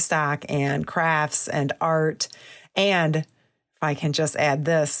with livestock and crafts and art. And if I can just add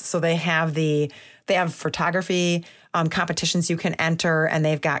this, so they have photography competitions you can enter, and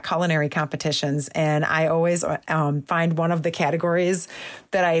they've got culinary competitions. And I always find one of the categories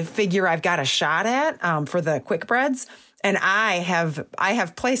that I figure I've got a shot at for the quick breads. And I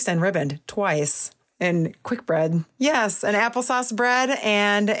have placed and ribboned twice in quick bread. Yes, an applesauce bread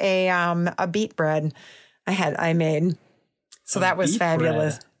and a beet bread I made. So that was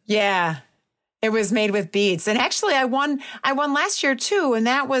fabulous. Bread. Yeah. It was made with beets. And actually I won last year too, and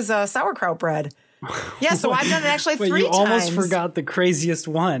that was sauerkraut bread. Yeah, so I've done it actually Wait, 3 you times. almost forgot the craziest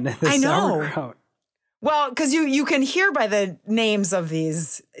one, the I know. sauerkraut. Well, because you can hear by the names of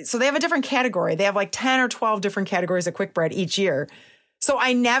these. So they have a different category. They have like 10 or 12 different categories of quick bread each year. So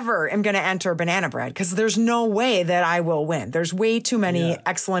I never am going to enter banana bread because there's no way that I will win. There's way too many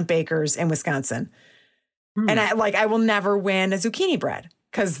excellent bakers in Wisconsin. And I will never win a zucchini bread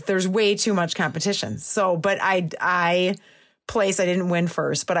because there's way too much competition. So, but I didn't win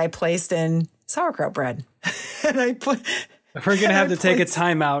first, but I placed in sauerkraut bread. And We're going to have to take a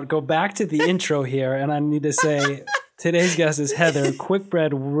timeout, go back to the intro here, and I need to say today's guest is Heather, quick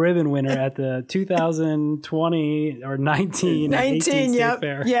bread ribbon winner at the 2020 or 19 State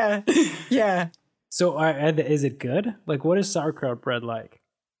Fair. Yeah. Yeah. So is it good? Like, what is sauerkraut bread like?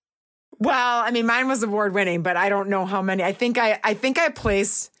 Well, I mean, mine was award winning, but I don't know how many. I think I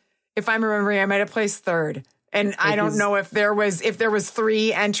placed, if I'm remembering, I might have placed third. And I don't know if there was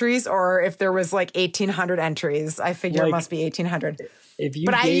 3 entries or if there was like 1,800 entries. I figure it must be 1,800. If you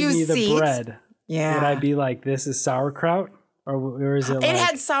gave me the bread, would I be like, this is sauerkraut? Or is it It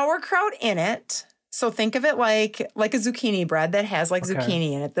had sauerkraut in it. So think of it like a zucchini bread that has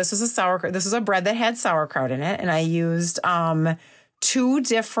zucchini in it. This was a sauerkraut. This was a bread that had sauerkraut in it. And I used 2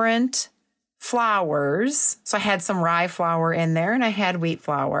 different flours. So I had some rye flour in there and I had wheat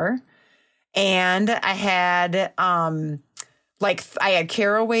flour. And I had I had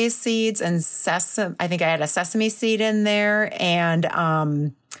caraway seeds and sesame. I think I had a sesame seed in there and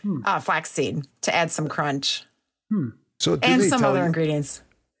flax seed to add some crunch. So and some other ingredients.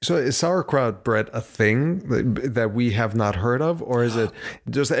 So is sauerkraut bread a thing that we have not heard of? Or is it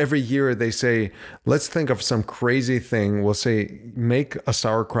just every year they say, let's think of some crazy thing. We'll say, make a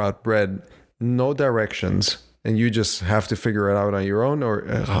sauerkraut bread, no directions. And you just have to figure it out on your own, or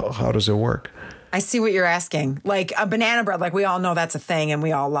how does it work? I see what you're asking. Like a banana bread, like we all know that's a thing and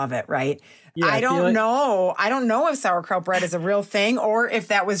we all love it, right? Yeah, I don't know. I don't know if sauerkraut bread is a real thing or if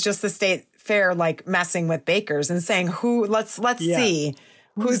that was just the state fair, like messing with bakers and saying, let's see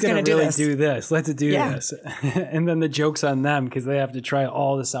who's going to really do this. Let's do this. And then the joke's on them because they have to try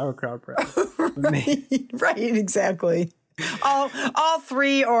all the sauerkraut bread. Right, exactly. All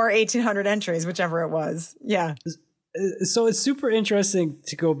 3 or 1,800 entries, whichever it was. Yeah. So it's super interesting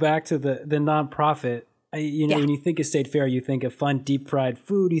to go back to the nonprofit. When you think of state fair, you think of fun, deep fried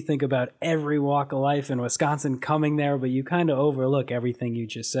food. You think about every walk of life in Wisconsin coming there, but you kind of overlook everything you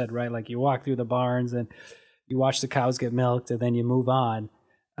just said, right? Like you walk through the barns and you watch the cows get milked and then you move on.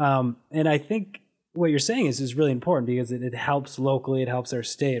 And I think what you're saying is really important because it helps locally. It helps our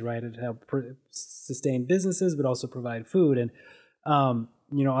state, right? It helps sustain businesses, but also provide food. And,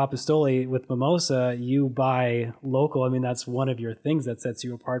 Apostoli with Mimosa, you buy local. I mean, that's one of your things that sets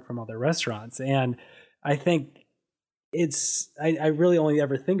you apart from other restaurants. And I think I really only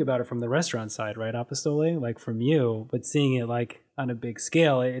ever think about it from the restaurant side, right? Apostoli, like from you, but seeing it like on a big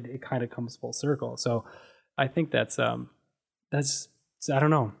scale, it kind of comes full circle. So I think that's I don't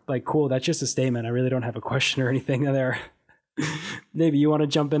know, like cool. That's just a statement. I really don't have a question or anything there. Maybe you want to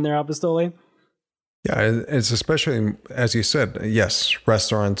jump in there, Apostoli? Yeah, it's especially, as you said, yes,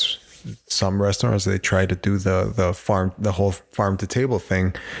 restaurants, some restaurants, they try to do the whole farm to table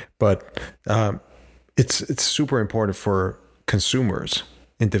thing, but it's super important for consumers,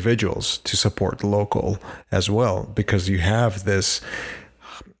 individuals to support local as well, because you have this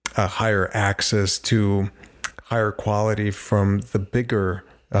higher access to higher quality from the bigger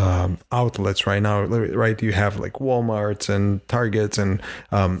outlets right now, right? You have like Walmarts and Targets and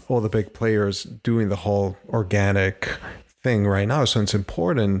all the big players doing the whole organic thing right now. So it's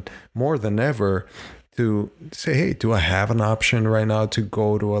important more than ever to say, hey, do I have an option right now to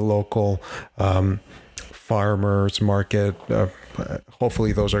go to a local farmers market?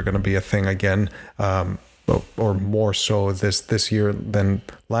 Hopefully those are going to be a thing again, or more so this year than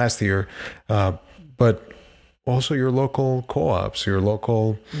last year. But also your local co-ops, your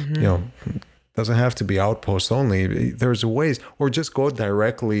local, the doesn't have to be Outpost only. There's ways, or just go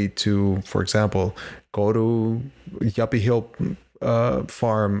directly to, for example, go to Yuppie Hill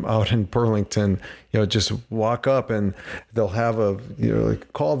farm out in Burlington, just walk up and they'll have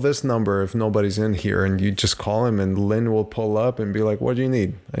like, call this number if nobody's in here, and you just call him and Lynn will pull up and be like, what do you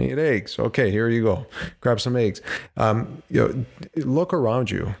need? I need eggs. Okay, here you go. Grab some eggs. Look around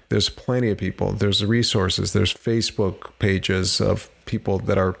you. There's plenty of people. There's resources. There's Facebook pages of people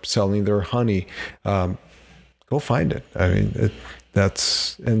that are selling their honey. Go find it. I mean,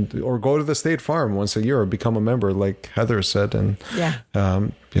 or go to the State Farm once a year or become a member, like Heather said, and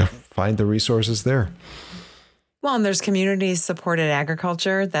find the resources there. Well, and there's community supported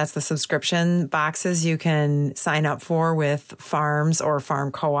agriculture. That's the subscription boxes you can sign up for with farms or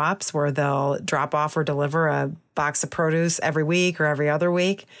farm co-ops, where they'll drop off or deliver a box of produce every week or every other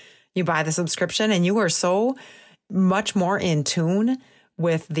week. You buy the subscription and you are so much more in tune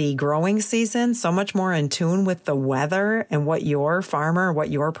with the growing season, so much more in tune with the weather and what your farmer,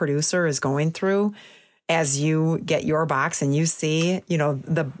 what your producer is going through as you get your box and you see,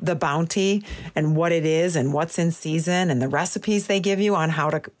 the bounty and what it is and what's in season and the recipes they give you on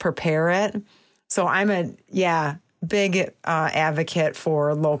how to prepare it. So I'm a big advocate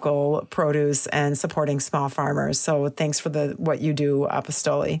for local produce and supporting small farmers. So thanks for what you do,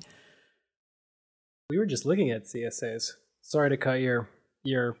 Apostoli. We were just looking at CSAs. Sorry to cut your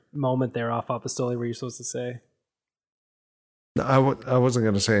moment there off, Apostoli. Were you supposed to say? I wasn't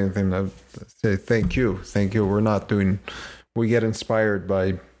going to say anything. I'd say thank you. We get inspired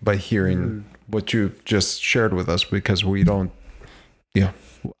by hearing what you just shared with us, because we don't,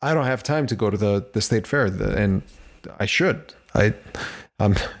 I don't have time to go to the state fair, and I should.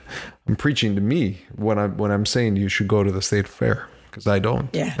 I'm preaching to me when I'm saying you should go to the state fair, because I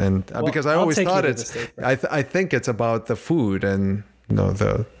don't. Yeah. And because I always thought I think it's about the food and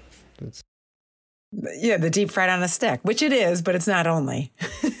the deep fried on a stick, which it is, but it's not only.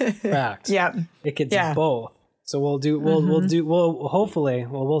 Fact. Yep. It gets both. So we'll hopefully,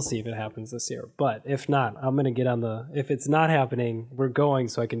 we'll see if it happens this year. But if not, I'm going to get on if it's not happening, we're going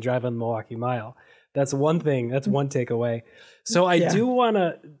so I can drive on the Milwaukee Mile. That's one thing. That's one takeaway. So I do want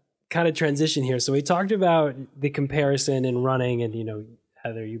to kind of transition here. So we talked about the comparison in running and,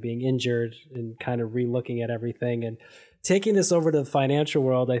 Heather, you being injured and kind of re-looking at everything. And taking this over to the financial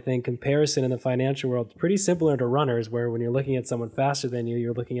world, I think comparison in the financial world is pretty similar to runners, where when you're looking at someone faster than you,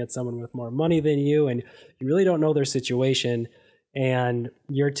 you're looking at someone with more money than you, and you really don't know their situation. And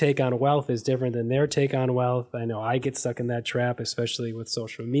your take on wealth is different than their take on wealth. I know I get stuck in that trap, especially with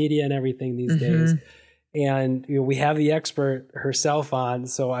social media and everything these days. And we have the expert herself on,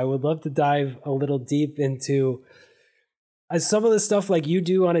 so I would love to dive a little deep into some of the stuff like you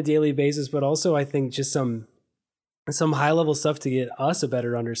do on a daily basis, but also I think just some high level stuff to get us a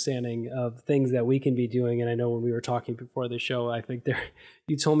better understanding of things that we can be doing. And I know when we were talking before the show, I think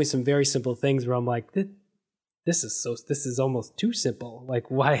you told me some very simple things where I'm like, this is almost too simple. Like,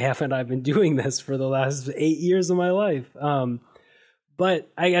 why haven't I been doing this for the last 8 years of my life?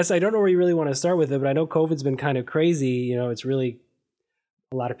 But I guess I don't know where you really want to start with it, but I know COVID's been kind of crazy. It's really,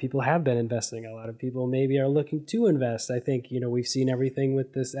 a lot of people have been investing. A lot of people maybe are looking to invest. I think, we've seen everything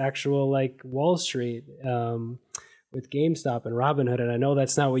with this actual like Wall Street, with GameStop and Robinhood. And I know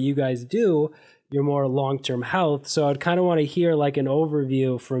that's not what you guys do. You're more long-term health. So I'd kind of want to hear like an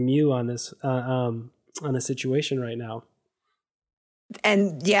overview from you on this, on the situation right now.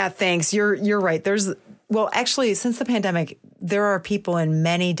 And yeah, thanks. You're right. Actually, since the pandemic, there are people in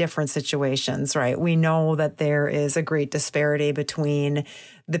many different situations, right? We know that there is a great disparity between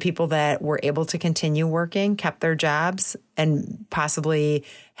the people that were able to continue working, kept their jobs, and possibly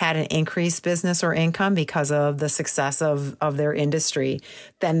had an increased business or income because of the success of their industry.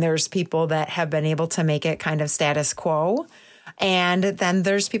 Then there's people that have been able to make it kind of status quo. And then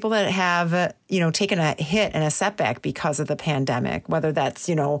there's people that have, taken a hit and a setback because of the pandemic, whether that's,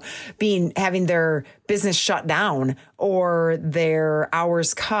 having their business shut down or their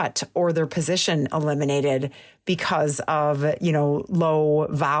hours cut or their position eliminated because of, low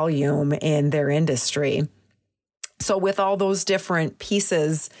volume in their industry. So with all those different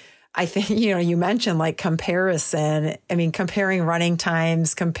pieces, I think, you mentioned like comparison. I mean, comparing running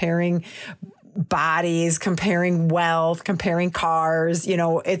times, comparing bodies, comparing wealth, comparing cars,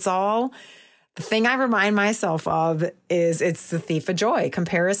 it's all, the thing I remind myself of is it's the thief of joy.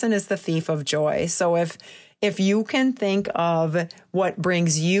 Comparison is the thief of joy. So if you can think of what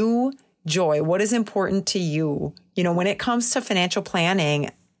brings you joy, what is important to you, when it comes to financial planning,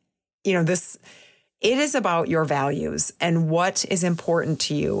 this it is about your values and what is important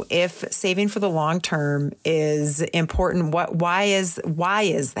to you. If saving for the long term is important, why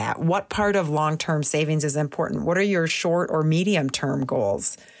is that? What part of long-term savings is important? What are your short or medium-term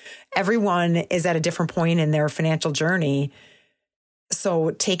goals? Everyone is at a different point in their financial journey.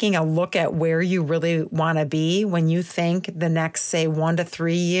 So taking a look at where you really want to be when you think the next, say, 1 to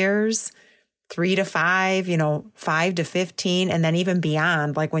 3 years, 3 to 5, 5 to 15, and then even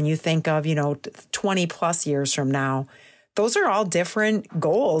beyond, like when you think of, 20 plus years from now, those are all different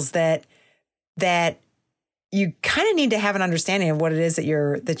goals that you kind of need to have an understanding of what it is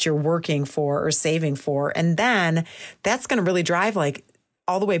that you're working for or saving for. And then that's going to really drive like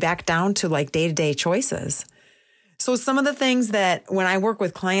all the way back down to like day-to-day choices. So some of the things that when I work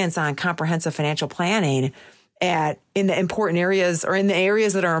with clients on comprehensive financial planning in the important areas or in the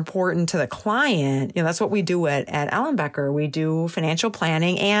areas that are important to the client, that's what we do at Ellenbecker. We do financial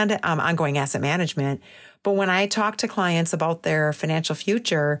planning and ongoing asset management. But when I talk to clients about their financial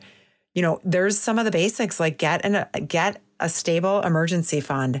future, there's some of the basics like get a stable emergency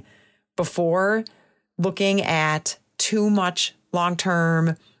fund before looking at too much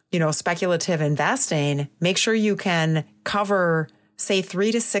long-term, speculative investing. Make sure you can cover, say,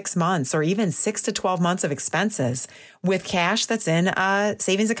 3 to 6 months or even 6 to 12 months of expenses with cash that's in a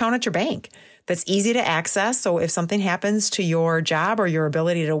savings account at your bank that's easy to access. So if something happens to your job or your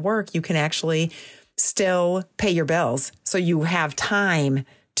ability to work, you can actually still pay your bills. So you have time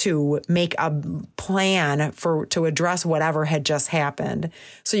to make a plan to address whatever had just happened.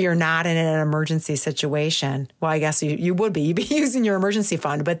 So you're not in an emergency situation. Well, I guess you would be. You'd be using your emergency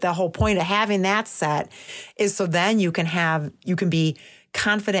fund. But the whole point of having that set is so then you can be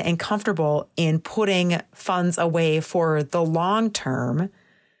confident and comfortable in putting funds away for the long term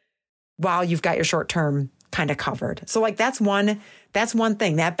while you've got your short term kind of covered. So like that's one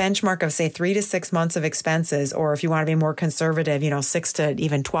thing, that benchmark of say 3 to 6 months of expenses, or if you want to be more conservative, 6 to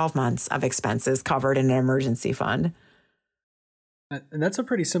even 12 months of expenses covered in an emergency fund. And that's a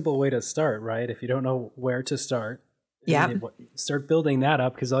pretty simple way to start, right? If you don't know where to start, start building that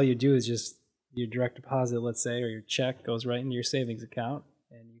up, because all you do is just your direct deposit, let's say, or your check goes right into your savings account,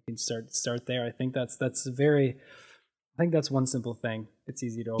 and you can start there. I think that's one simple thing. It's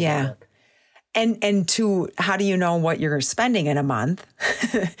easy to overlook. Yeah. And how do you know what you're spending in a month?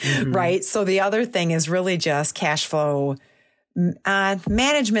 Mm-hmm. Right. So the other thing is really just cash flow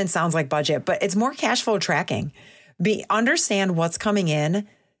management. Sounds like budget, but it's more cash flow tracking. Understand what's coming in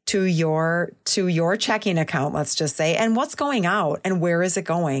to your checking account, let's just say, and what's going out and where is it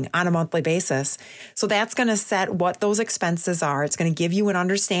going on a monthly basis. So that's going to set what those expenses are. It's going to give you an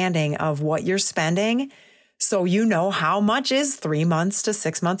understanding of what you're spending. So you know how much is 3 months to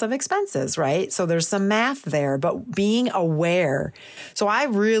 6 months of expenses, right? So there's some math there, but being aware. So I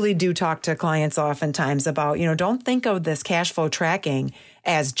really do talk to clients oftentimes about, don't think of this cash flow tracking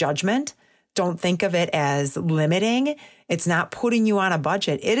as judgment. Don't think of it as limiting. It's not putting you on a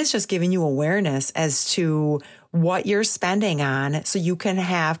budget. It is just giving you awareness as to what you're spending on so you can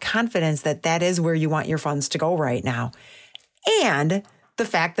have confidence that that is where you want your funds to go right now. And the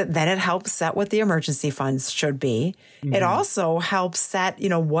fact that then it helps set what the emergency funds should be. Mm-hmm. It also helps set,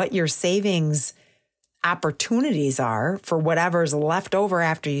 what your savings opportunities are for whatever's left over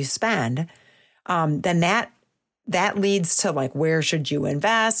after you spend. Then that leads to like, where should you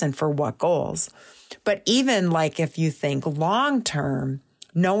invest and for what goals? But even like if you think long term,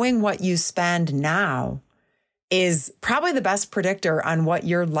 knowing what you spend now is probably the best predictor on what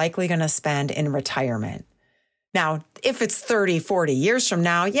you're likely going to spend in retirement. Now, if it's 30, 40 years from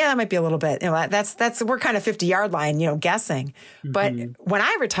now, that might be a little bit, we're kind of 50-yard line, guessing. Mm-hmm. But when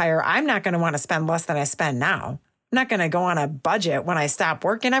I retire, I'm not going to want to spend less than I spend now. I'm not going to go on a budget when I stop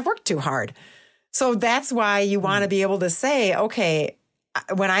working. I've worked too hard. So that's why you want to be able to say, okay,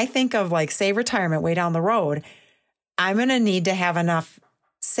 when I think of like, say, retirement way down the road, I'm going to need to have enough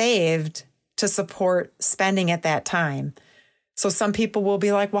saved to support spending at that time. So some people will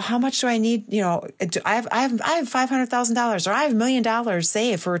be like, well, how much do I need? I have $500,000 or I have $1 million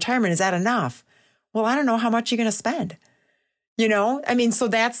saved for retirement. Is that enough? Well, I don't know how much you're going to spend.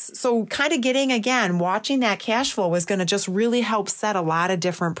 So kind of watching that cash flow is going to just really help set a lot of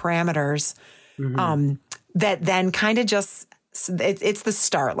different parameters. Mm-hmm. That then kind of just, it's the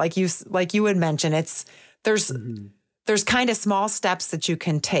start. Like you had mentioned, there's kind of small steps that you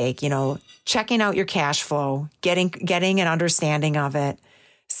can take, checking out your cash flow, getting an understanding of it,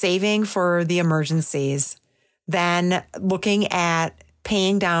 saving for the emergencies, then looking at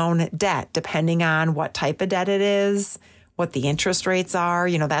paying down debt, depending on what type of debt it is, what the interest rates are.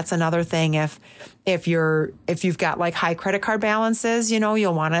 That's another thing. If you've got like high credit card balances,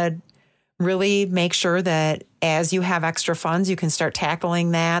 you'll want to really make sure that as you have extra funds, you can start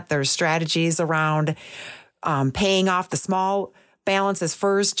tackling that. There's strategies around paying off the small balances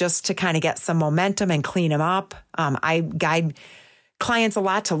first just to kind of get some momentum and clean them up. I guide clients a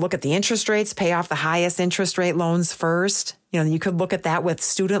lot to look at the interest rates, pay off the highest interest rate loans first. You could look at that with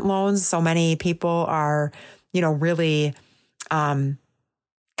student loans. So many people are, really kind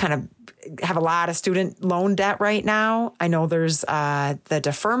of have a lot of student loan debt right now. I know there's the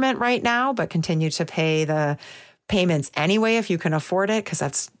deferment right now, but continue to pay the payments anyway if you can afford it, because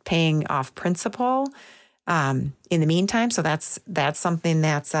that's paying off principal in the meantime. So that's something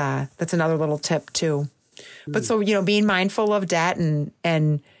that's another little tip too. But so, being mindful of debt and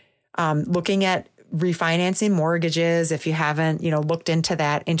looking at refinancing mortgages. If you haven't, looked into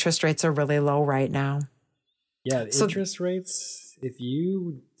that, interest rates are really low right now. Yeah. Interest rates, if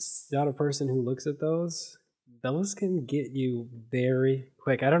you not a person who looks at those can get you very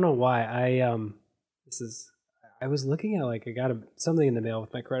quick. I don't know why. I was looking at I got something in the mail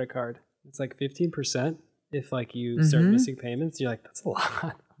with my credit card. It's 15% if you start missing payments. You're that's a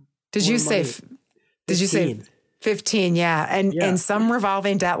lot. Did you say 15? Yeah. And some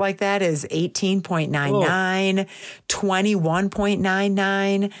revolving debt like that is 18.99,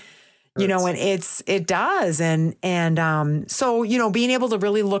 21.99. And it does. And so, being able to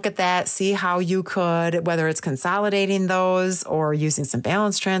really look at that, see how you could, whether it's consolidating those or using some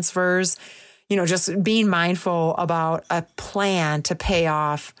balance transfers, just being mindful about a plan to pay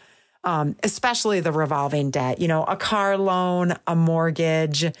off, especially the revolving debt, a car loan, a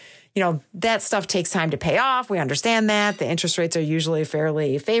mortgage, that stuff takes time to pay off. We understand that. The interest rates are usually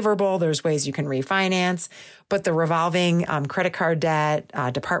fairly favorable. There's ways you can refinance, but the revolving credit card debt,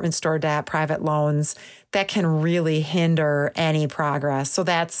 department store debt, private loans, that can really hinder any progress. So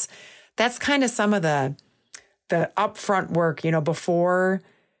that's kind of some of the upfront work,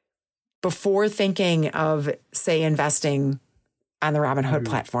 before thinking of, say, investing on the Robinhood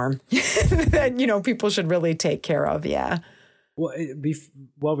platform that, people should really take care of. Yeah. Well,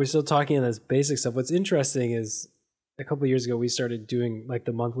 while we're still talking on this basic stuff, what's interesting is a couple of years ago, we started doing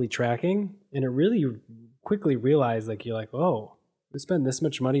the monthly tracking, and it really quickly realized you're oh, we spend this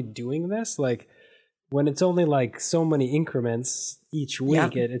much money doing this. When it's only so many increments each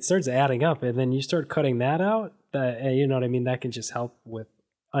week, it starts adding up, and then you start cutting that out. You know what I mean? That can just help with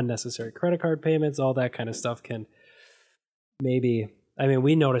unnecessary credit card payments. All that kind of stuff can maybe,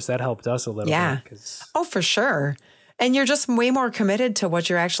 we noticed that helped us a little bit. Oh, for sure. And you're just way more committed to what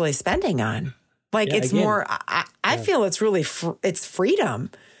you're actually spending on. It's more, I feel it's really, it's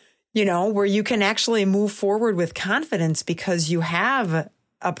freedom, where you can actually move forward with confidence because you have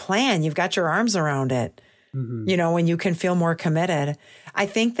a plan. You've got your arms around it, and you can feel more committed. I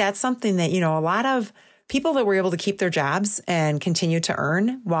think that's something that, a lot of people that were able to keep their jobs and continue to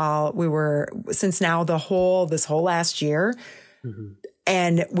earn while since now this whole last year,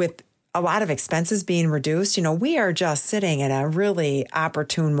 and with a lot of expenses being reduced, we are just sitting at a really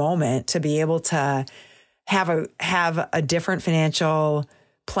opportune moment to be able to have a different financial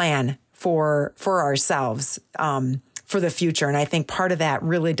plan for ourselves, for the future. And I think part of that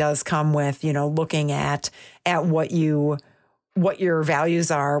really does come with, looking at what your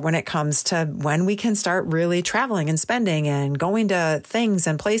values are when it comes to when we can start really traveling and spending and going to things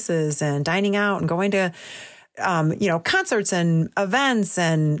and places and dining out and going to concerts and events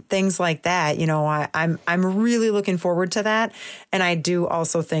and things like that. I'm really looking forward to that. And I do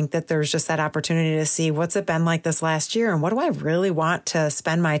also think that there's just that opportunity to see what's it been like this last year and what do I really want to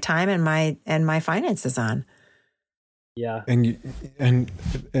spend my time and my finances on. Yeah. And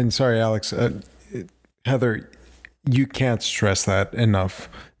sorry, Alex, Heather, you can't stress that enough.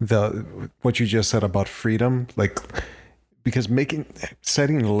 What you just said about freedom, because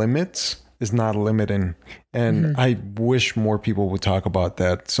setting limits is not limiting. And I wish more people would talk about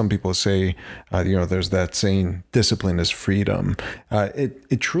that. Some people say, there's that saying, discipline is freedom.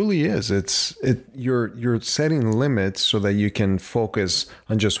 It truly is. You're setting limits so that you can focus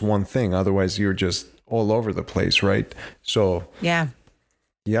on just one thing. Otherwise, you're just all over the place, right? So yeah,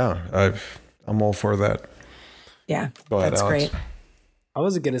 I'm all for that. Yeah, that's great. I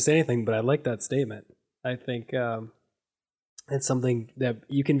wasn't going to say anything, but I like that statement. I think it's something that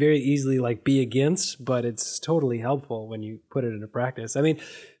you can very easily be against, but it's totally helpful when you put it into practice.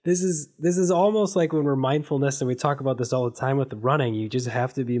 This is almost like when we're mindfulness, and we talk about this all the time with the running. You just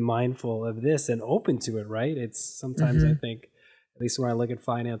have to be mindful of this and open to it, right? It's sometimes I think, at least when I look at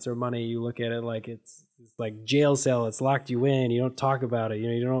finance or money, you look at it like it's like jail cell. It's locked you in. You don't talk about it.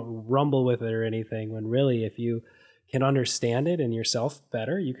 You don't rumble with it or anything. When really, if you can understand it and yourself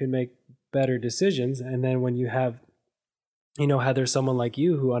better, you can make better decisions. And then when you have Heather, someone like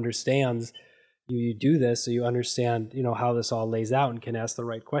you who understands you do this, so you understand, how this all lays out and can ask the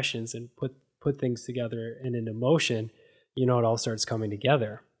right questions and put things together and into motion, it all starts coming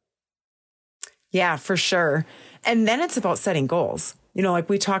together. Yeah, for sure. And then it's about setting goals. Like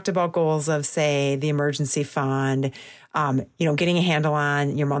we talked about goals of, say, the emergency fund, getting a handle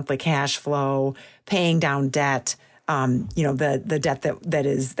on your monthly cash flow, paying down debt, the debt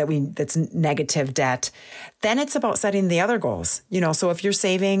that's negative debt. Then it's about setting the other goals. So if you're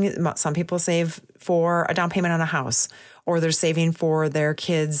saving, some people save for a down payment on a house, or they're saving for their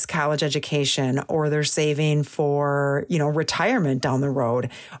kids' college education, or they're saving for, retirement down the road,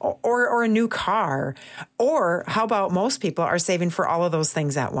 or a new car. Or how about most people are saving for all of those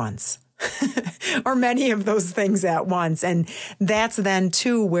things at once? Or many of those things at once. And that's then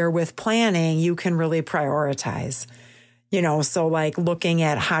too where with planning, you can really prioritize, so like looking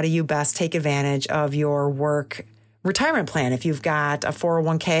at how do you best take advantage of your work retirement plan. If you've got a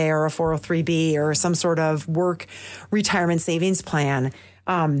 401k or a 403b or some sort of work retirement savings plan,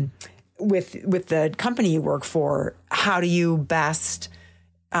 with the company you work for, how do you best,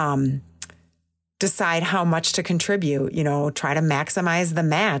 decide how much to contribute, try to maximize the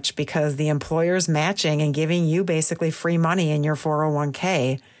match because the employer's matching and giving you basically free money in your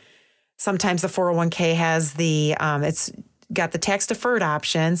 401k. Sometimes the 401k has it's got the tax deferred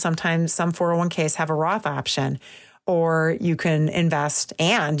option. Sometimes some 401ks have a Roth option, or you can invest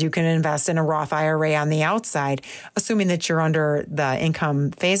in a Roth IRA on the outside, assuming that you're under the income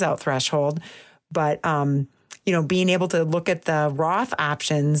phase out threshold. But, being able to look at the Roth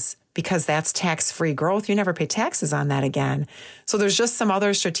options, because that's tax-free growth, you never pay taxes on that again. So there's just some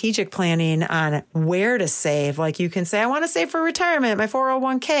other strategic planning on where to save. Like you can say, I want to save for retirement, my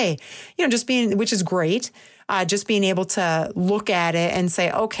 401k, which is great. Just being able to look at it and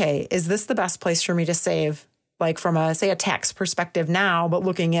say, okay, is this the best place for me to save? Like from a tax perspective now, but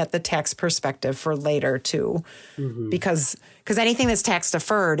looking at the tax perspective for later too. Mm-hmm. Because anything that's tax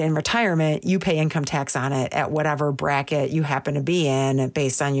deferred in retirement, you pay income tax on it at whatever bracket you happen to be in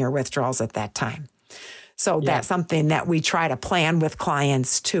based on your withdrawals at that time. So that's something that we try to plan with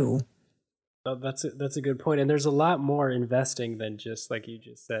clients too. That's a good point. And there's a lot more investing than just like you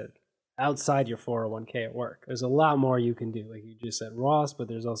just said, outside your 401k at work. There's a lot more you can do. Like you just said, Ross, but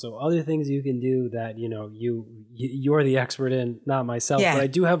there's also other things you can do that, you're the expert in, not myself. Yeah. But I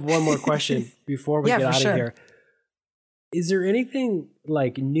do have one more question before we get out of here. Is there anything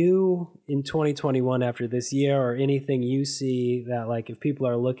like new in 2021 after this year, or anything you see that like if people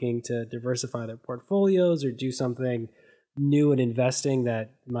are looking to diversify their portfolios or do something new in investing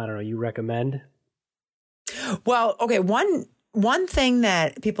that, I don't know, you recommend? Well, okay. One thing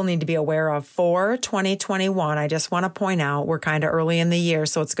that people need to be aware of for 2021, I just want to point out, we're kind of early in the year,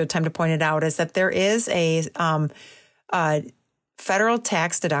 so it's a good time to point it out, is that there is a federal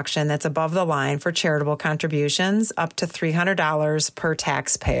tax deduction that's above the line for charitable contributions up to $300 per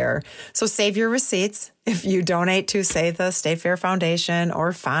taxpayer. So save your receipts if you donate to, say, the State Fair Foundation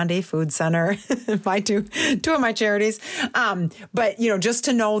or Fondy Food Center, two of my charities. But, just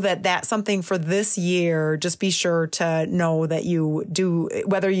to know that that's something for this year, just be sure to know that you do,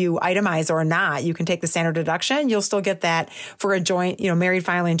 whether you itemize or not, you can take the standard deduction. You'll still get that for a joint, married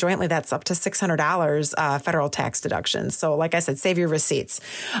filing jointly, that's up to $600 federal tax deduction. So like I said, save your receipts.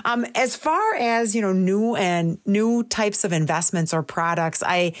 As far as, new types of investments or products,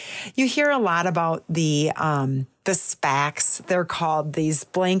 you hear a lot about the SPACs. They're called these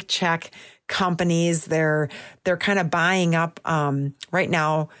blank check companies. They're kind of buying up, right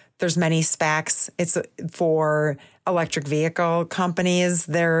now, there's many SPACs. It's for electric vehicle companies.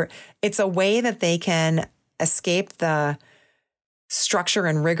 It's a way that they can escape the structure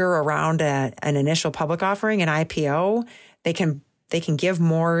and rigor around an initial public offering, an IPO. They can give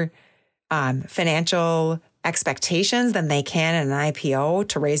more financial expectations than they can in an IPO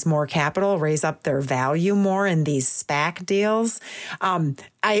to raise more capital, raise up their value more in these SPAC deals.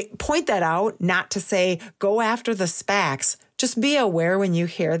 I point that out not to say go after the SPACs. Just be aware when you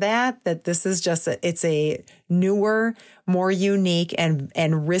hear that this is just it's a newer, more unique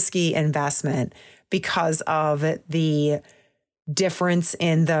and risky investment because of the difference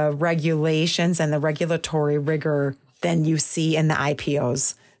in the regulations and the regulatory rigor than you see in the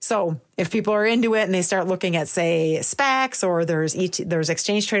IPOs. So if people are into it and they start looking at, say, SPACs, or there's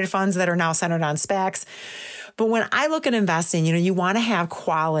exchange traded funds that are now centered on SPACs. But when I look at investing, you want to have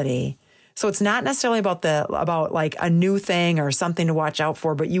quality. So it's not necessarily about like a new thing or something to watch out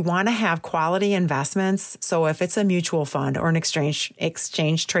for, but you want to have quality investments. So if it's a mutual fund or an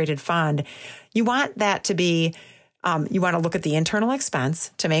exchange traded fund, you want that to be You want to look at the internal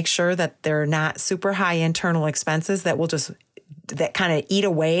expense to make sure that they're not super high internal expenses that kind of eat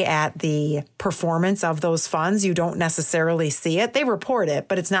away at the performance of those funds. You don't necessarily see it. They report it,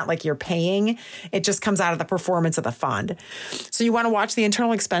 but it's not like you're paying. It just comes out of the performance of the fund. So you want to watch the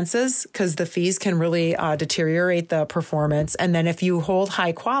internal expenses because the fees can really deteriorate the performance. And then if you hold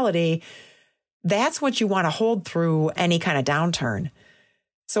high quality, that's what you want to hold through any kind of downturn.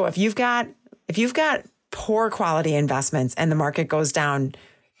 So if you've got poor quality investments and the market goes down,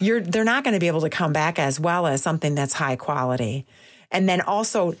 they're not going to be able to come back as well as something that's high quality. And then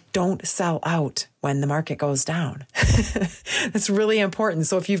also don't sell out when the market goes down. That's really important.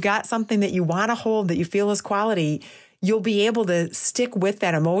 So if you've got something that you want to hold that you feel is quality, you'll be able to stick with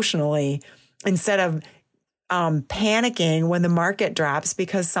that emotionally instead of panicking when the market drops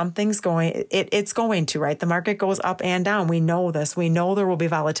because something's it's going to, right? The market goes up and down. We know this. We know there will be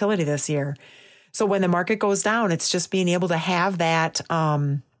volatility this year. So when the market goes down, it's just being able to have that,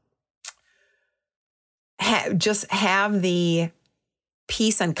 just have the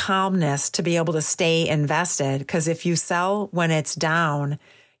peace and calmness to be able to stay invested. Because if you sell when it's down,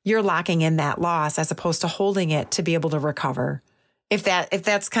 you're locking in that loss as opposed to holding it to be able to recover. If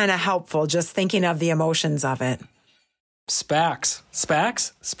that's kind of helpful, just thinking of the emotions of it. SPACs.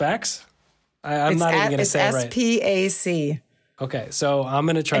 I'm not even going to say it right. It's SPAC. Okay, so I'm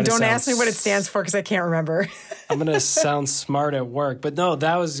going to try and to don't ask me what it stands for because I can't remember. I'm going to sound smart at work. But no,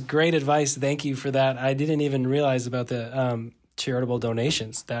 that was great advice. Thank you for that. I didn't even realize about the charitable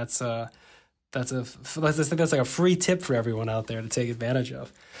donations. That's like a free tip for everyone out there to take advantage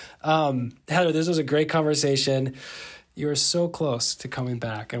of. Heather, this was a great conversation. You are so close to coming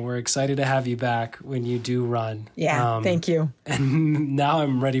back, and we're excited to have you back when you do run. Yeah, thank you. And now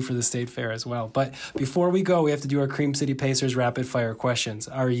I'm ready for the State Fair as well. But before we go, we have to do our Cream City Pacers rapid fire questions.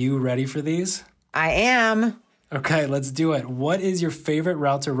 Are you ready for these? I am. Okay, let's do it. What is your favorite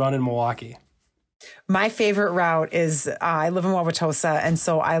route to run in Milwaukee? My favorite route is, I live in Wauwatosa, and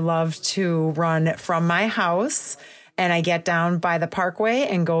so I love to run from my house, and I get down by the Parkway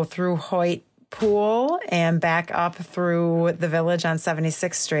and go through Hoyt Pool and back up through the village on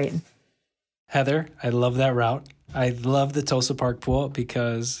 76th Street. Heather, I love that route. I love the Tosa Park Pool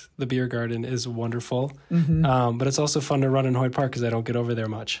because the beer garden is wonderful. Mm-hmm. But it's also fun to run in Hoyt Park because I don't get over there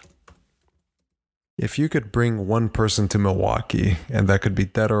much. If you could bring one person to Milwaukee, and that could be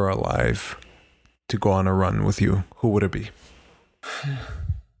dead or alive, to go on a run with you, who would it be?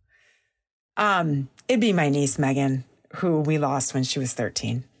 It'd be my niece, Megan, who we lost when she was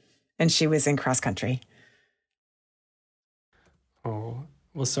 13. And she was in cross country. Oh,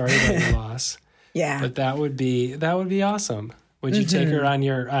 well, sorry about your loss. Yeah, but that would be awesome. Would you take her on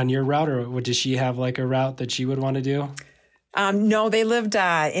your route, or does she have like a route that she would want to do? No, they lived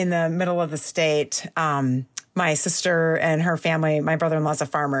in the middle of the state. My sister and her family, my brother-in-law's a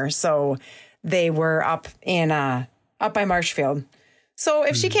farmer, so they were up by Marshfield. So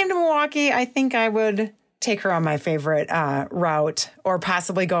if she came to Milwaukee, I think I would take her on my favorite route, or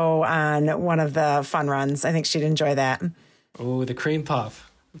possibly go on one of the fun runs. I think she'd enjoy that. Oh, the cream puff.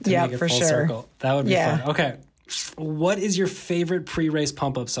 Yeah, for sure. Circle. That would be fun. Okay. What is your favorite pre-race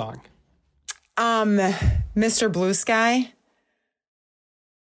pump-up song? Mr. Blue Sky.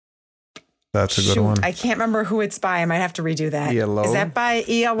 That's a good one. I can't remember who it's by. I might have to redo that. ELO? Is that by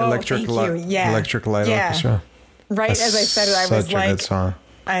ELO? Electric Light Orchestra. Right. That's as I said it, I was such a good song.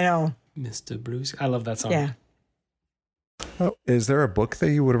 I know. Mr. Blue Sky. I love that song. Yeah. Oh, is there a book that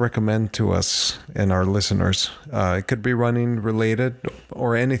you would recommend to us and our listeners? It could be running related,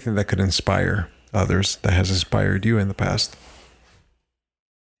 or anything that could inspire others, that has inspired you in the past.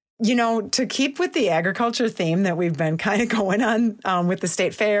 You know, to keep with the agriculture theme that we've been kind of going on with the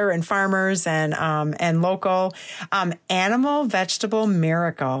State Fair and farmers and local, Animal Vegetable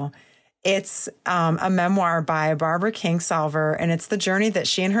Miracle. It's a memoir by Barbara Kingsolver, and it's the journey that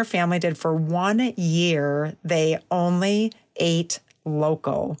she and her family did for 1 year. They only ate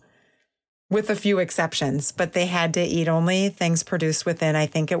local, with a few exceptions, but they had to eat only things produced within, I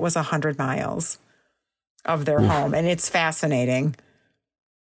think it was 100 miles of their home. And it's fascinating.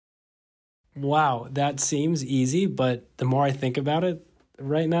 Wow, that seems easy, but the more I think about it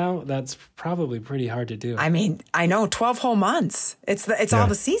right now, that's probably pretty hard to do. I mean, I know, 12 whole months. It's all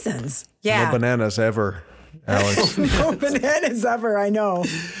the seasons. Yeah. No bananas ever, Alex. No bananas ever, I know.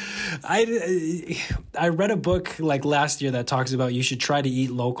 I read a book like last year that talks about you should try to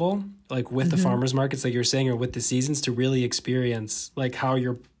eat local, like with the farmers markets, like you're saying, or with the seasons, to really experience like how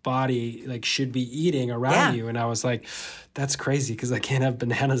your body like should be eating around you. And I was like, that's crazy because I can't have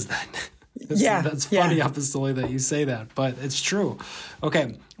bananas then. That's funny, obviously, that you say that, but it's true.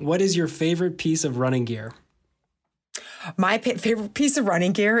 Okay, what is your favorite piece of running gear? My favorite piece of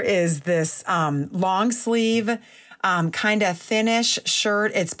running gear is this long sleeve, kind of thinnish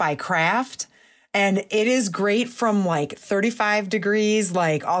shirt. It's by Kraft. And it is great from like 35 degrees,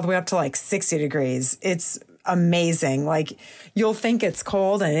 like all the way up to like 60 degrees. It's amazing. Like you'll think it's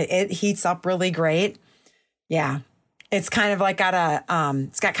cold and it heats up really great. Yeah. It's kind of like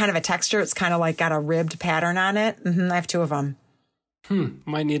it's got kind of a texture. It's kind of like got a ribbed pattern on it. I have 2 of them.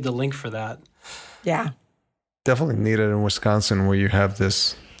 Might need the link for that. Yeah. Definitely need it in Wisconsin where you have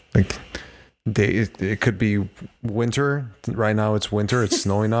this like day. It could be winter. Right now it's winter. It's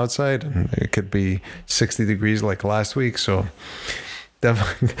snowing outside, and it could be 60 degrees like last week. So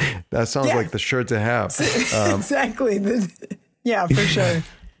definitely, that sounds like the shirt to have. Exactly. Yeah, for sure.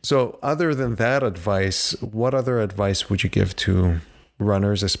 So other than that advice, what other advice would you give to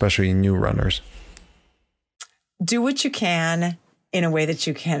runners, especially new runners? Do what you can in a way that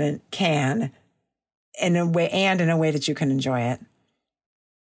you can in a way that you can enjoy it.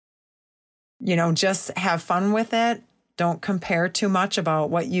 Just have fun with it. Don't compare too much about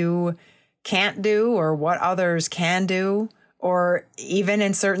what you can't do or what others can do, or even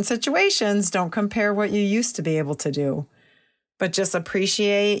in certain situations, don't compare what you used to be able to do. But just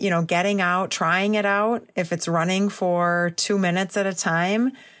appreciate, getting out, trying it out. If it's running for 2 minutes at a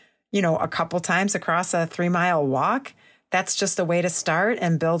time, a couple times across a 3-mile walk, that's just a way to start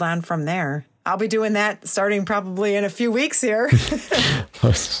and build on from there. I'll be doing that starting probably in a few weeks here.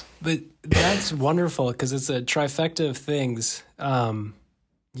 But that's wonderful because it's a trifecta of things.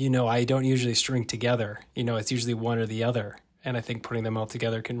 I don't usually string together. It's usually one or the other. And I think putting them all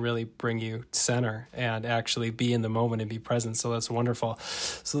together can really bring you center and actually be in the moment and be present. So that's wonderful.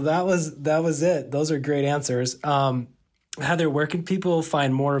 So that was it. Those are great answers. Heather, where can people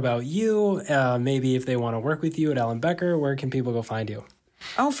find more about you? Maybe if they want to work with you at Ellen Becker, where can people go find you?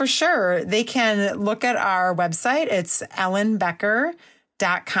 Oh, for sure. They can look at our website. It's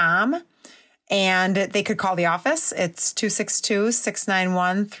ellenbecker.com. And they could call the office. It's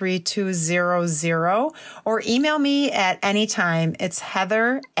 262-691-3200. Or email me at any time. It's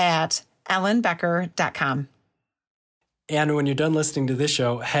heather@ellenbecker.com. And when you're done listening to this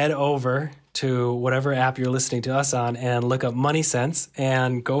show, head over to whatever app you're listening to us on and look up Money Sense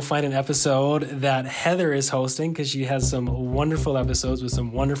and go find an episode that Heather is hosting, because she has some wonderful episodes with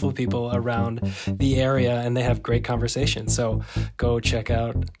some wonderful people around the area and they have great conversations. So go check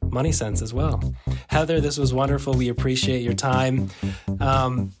out Money Sense as well. Heather, this was wonderful. We appreciate your time.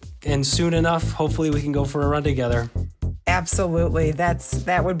 And soon enough, hopefully we can go for a run together. Absolutely.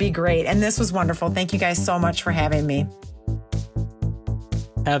 That would be great. And this was wonderful. Thank you guys so much for having me.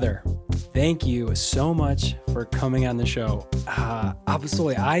 Heather, thank you so much for coming on the show.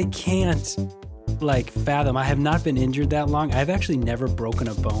 Apostoli, I can't fathom. I have not been injured that long. I've actually never broken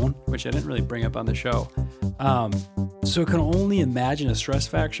a bone, which I didn't really bring up on the show. So I can only imagine a stress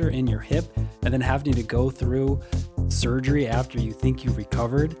fracture in your hip and then having to go through surgery after you think you've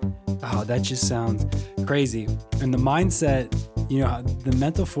recovered. Oh, that just sounds crazy. And the mindset, the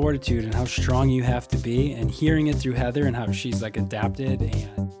mental fortitude and how strong you have to be, and hearing it through Heather and how she's adapted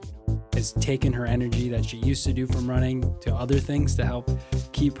and has taken her energy that she used to do from running to other things to help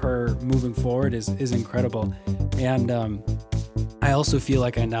keep her moving forward is incredible. And I also feel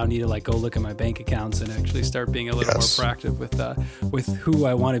like I now need to go look at my bank accounts and actually start being a little more proactive with who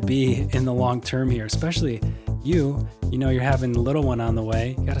I want to be in the long term here, especially you're having a little one on the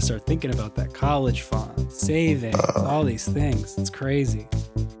way. You got to start thinking about that college fund, savings, all these things. It's crazy.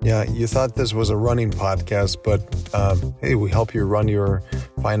 Yeah, you thought this was a running podcast, but hey, we help you run your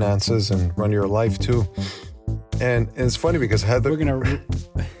finances and run your life too. And it's funny because Heather,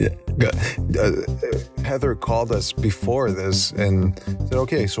 Heather called us before this and said,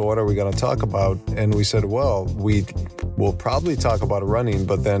 okay, so what are we going to talk about? And we said, well, we'll probably talk about running,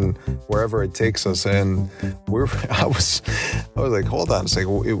 but then wherever it takes us. And I was like, hold on a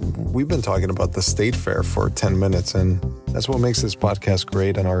second. We've been talking about the state fair for 10 minutes. And that's what makes this podcast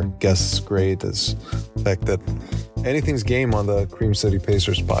great and our guests great, is the fact that anything's game on the Cream City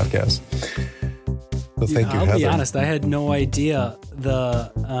Pacers podcast. So thank you, Heather. I'll be honest, I had no idea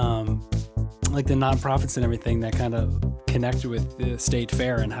the nonprofits and everything that kind of connected with the state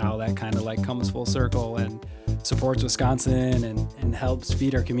fair and how that kind of comes full circle and supports Wisconsin and helps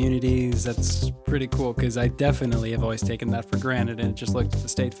feed our communities. That's pretty cool, because I definitely have always taken that for granted and just looked at the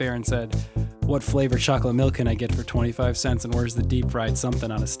state fair and said, what flavor chocolate milk can I get for 25 cents and where's the deep fried something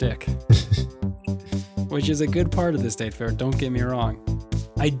on a stick? Which is a good part of the state fair, don't get me wrong.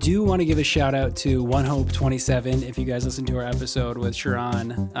 I do want to give a shout out to One Hope 27. If you guys listened to our episode with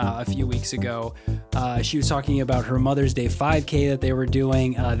Sharon a few weeks ago, she was talking about her Mother's Day 5K that they were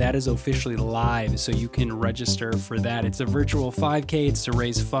doing. That is officially live, so you can register for that. It's a virtual 5K. It's to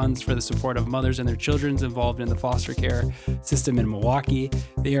raise funds for the support of mothers and their children involved in the foster care system in Milwaukee.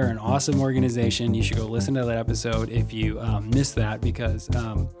 They are an awesome organization. You should go listen to that episode if you missed that, because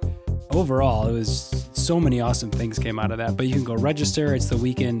overall, it was so many awesome things came out of that. But you can go register. It's the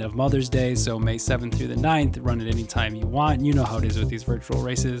weekend of Mother's Day, so May 7th through the 9th. Run it anytime you want. You know how it is with these virtual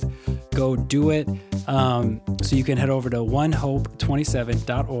races. Go do it. So you can head over to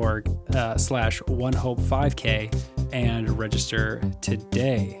onehope27.org /onehope5k and register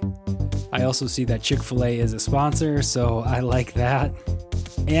today. I also see that Chick-fil-A is a sponsor, so I like that.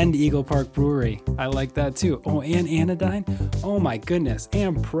 And Eagle Park Brewery. I like that too. Oh, and Anodyne. Oh my goodness.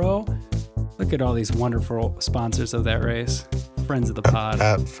 And Pro. Look at all these wonderful sponsors of that race. Friends of the pod.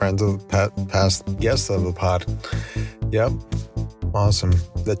 Friends of the past guests of the pod. Yep. Awesome.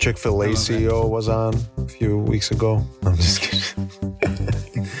 The Chick-fil-A CEO was on a few weeks ago. I'm just kidding.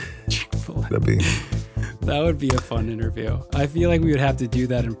 Chick-fil-A. That would be a fun interview. I feel like we would have to do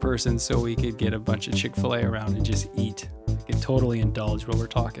that in person so we could get a bunch of Chick-fil-A around and just eat. We could totally indulge while we're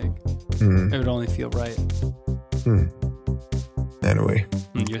talking. It would only feel right. Anyway.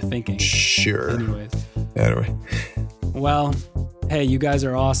 You're thinking. Sure. Anyways. Anyway. Well, hey, you guys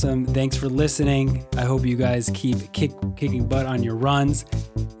are awesome. Thanks for listening. I hope you guys keep kicking butt on your runs.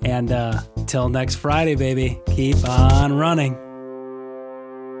 And till next Friday, baby, keep on running.